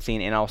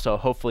 dancing, and also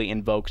hopefully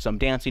invoke some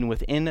dancing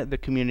within the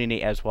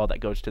community as well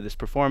that goes to this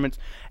performance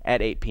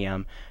at 8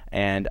 p.m.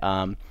 And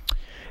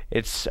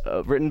it's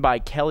written by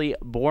Kelly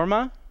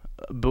Boma.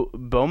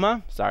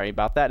 Sorry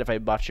about that if I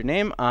botched your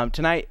name.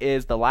 Tonight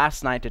is the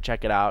last night to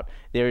check it out.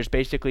 There's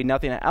basically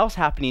nothing else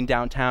happening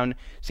downtown.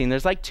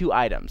 There's like 2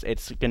 items.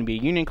 It's going to be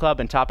a Union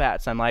Club and Top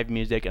Hat, some live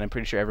music, and I'm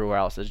pretty sure everywhere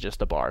else is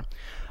just a bar.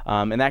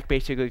 And that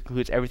basically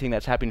concludes everything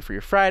that's happening for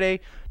your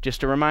Friday.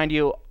 Just to remind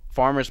you,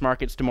 farmers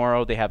markets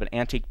tomorrow. They have an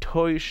antique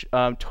toy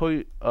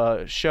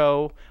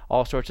show,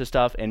 all sorts of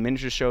stuff, and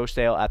miniature show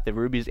sale at the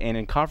Ruby's Inn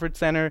and Conference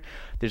Center.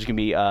 There's going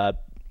to be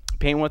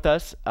Paint with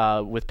Us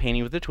with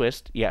Painting with a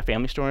Twist. Yeah,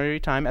 family story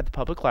time at the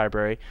public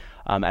library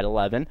at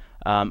 11.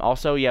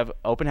 Also, you have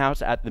open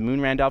house at the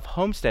Moon Randolph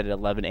Homestead at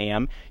 11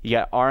 a.m. You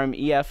got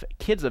RMEF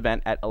Kids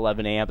event at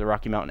 11 a.m. at the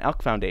Rocky Mountain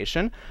Elk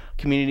Foundation.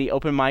 Community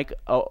open mic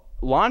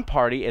lawn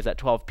party is at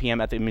 12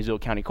 p.m. at the Missoula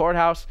County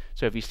Courthouse.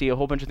 So if you see a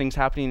whole bunch of things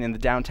happening in the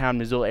downtown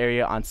Missoula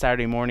area on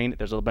Saturday morning,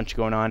 there's a bunch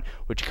going on,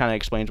 which kind of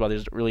explains why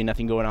there's really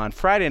nothing going on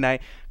Friday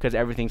night, because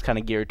everything's kind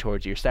of geared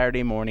towards your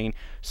Saturday morning.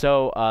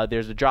 So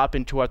there's a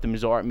drop-in tour at the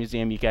Missoula Art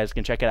Museum. You guys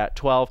can check it out at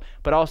 12.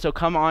 But also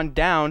come on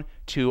down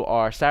to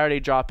our Saturday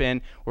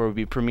drop-in, where we'll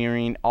be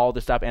premiering all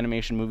the stop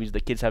animation movies the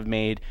kids have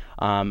made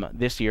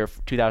this year,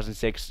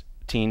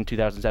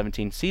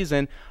 2016-2017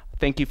 season.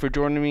 Thank you for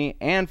joining me,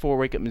 and for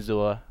Wake Up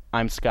Missoula,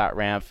 I'm Scott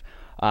Ramph.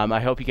 I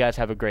hope you guys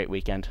have a great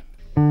weekend.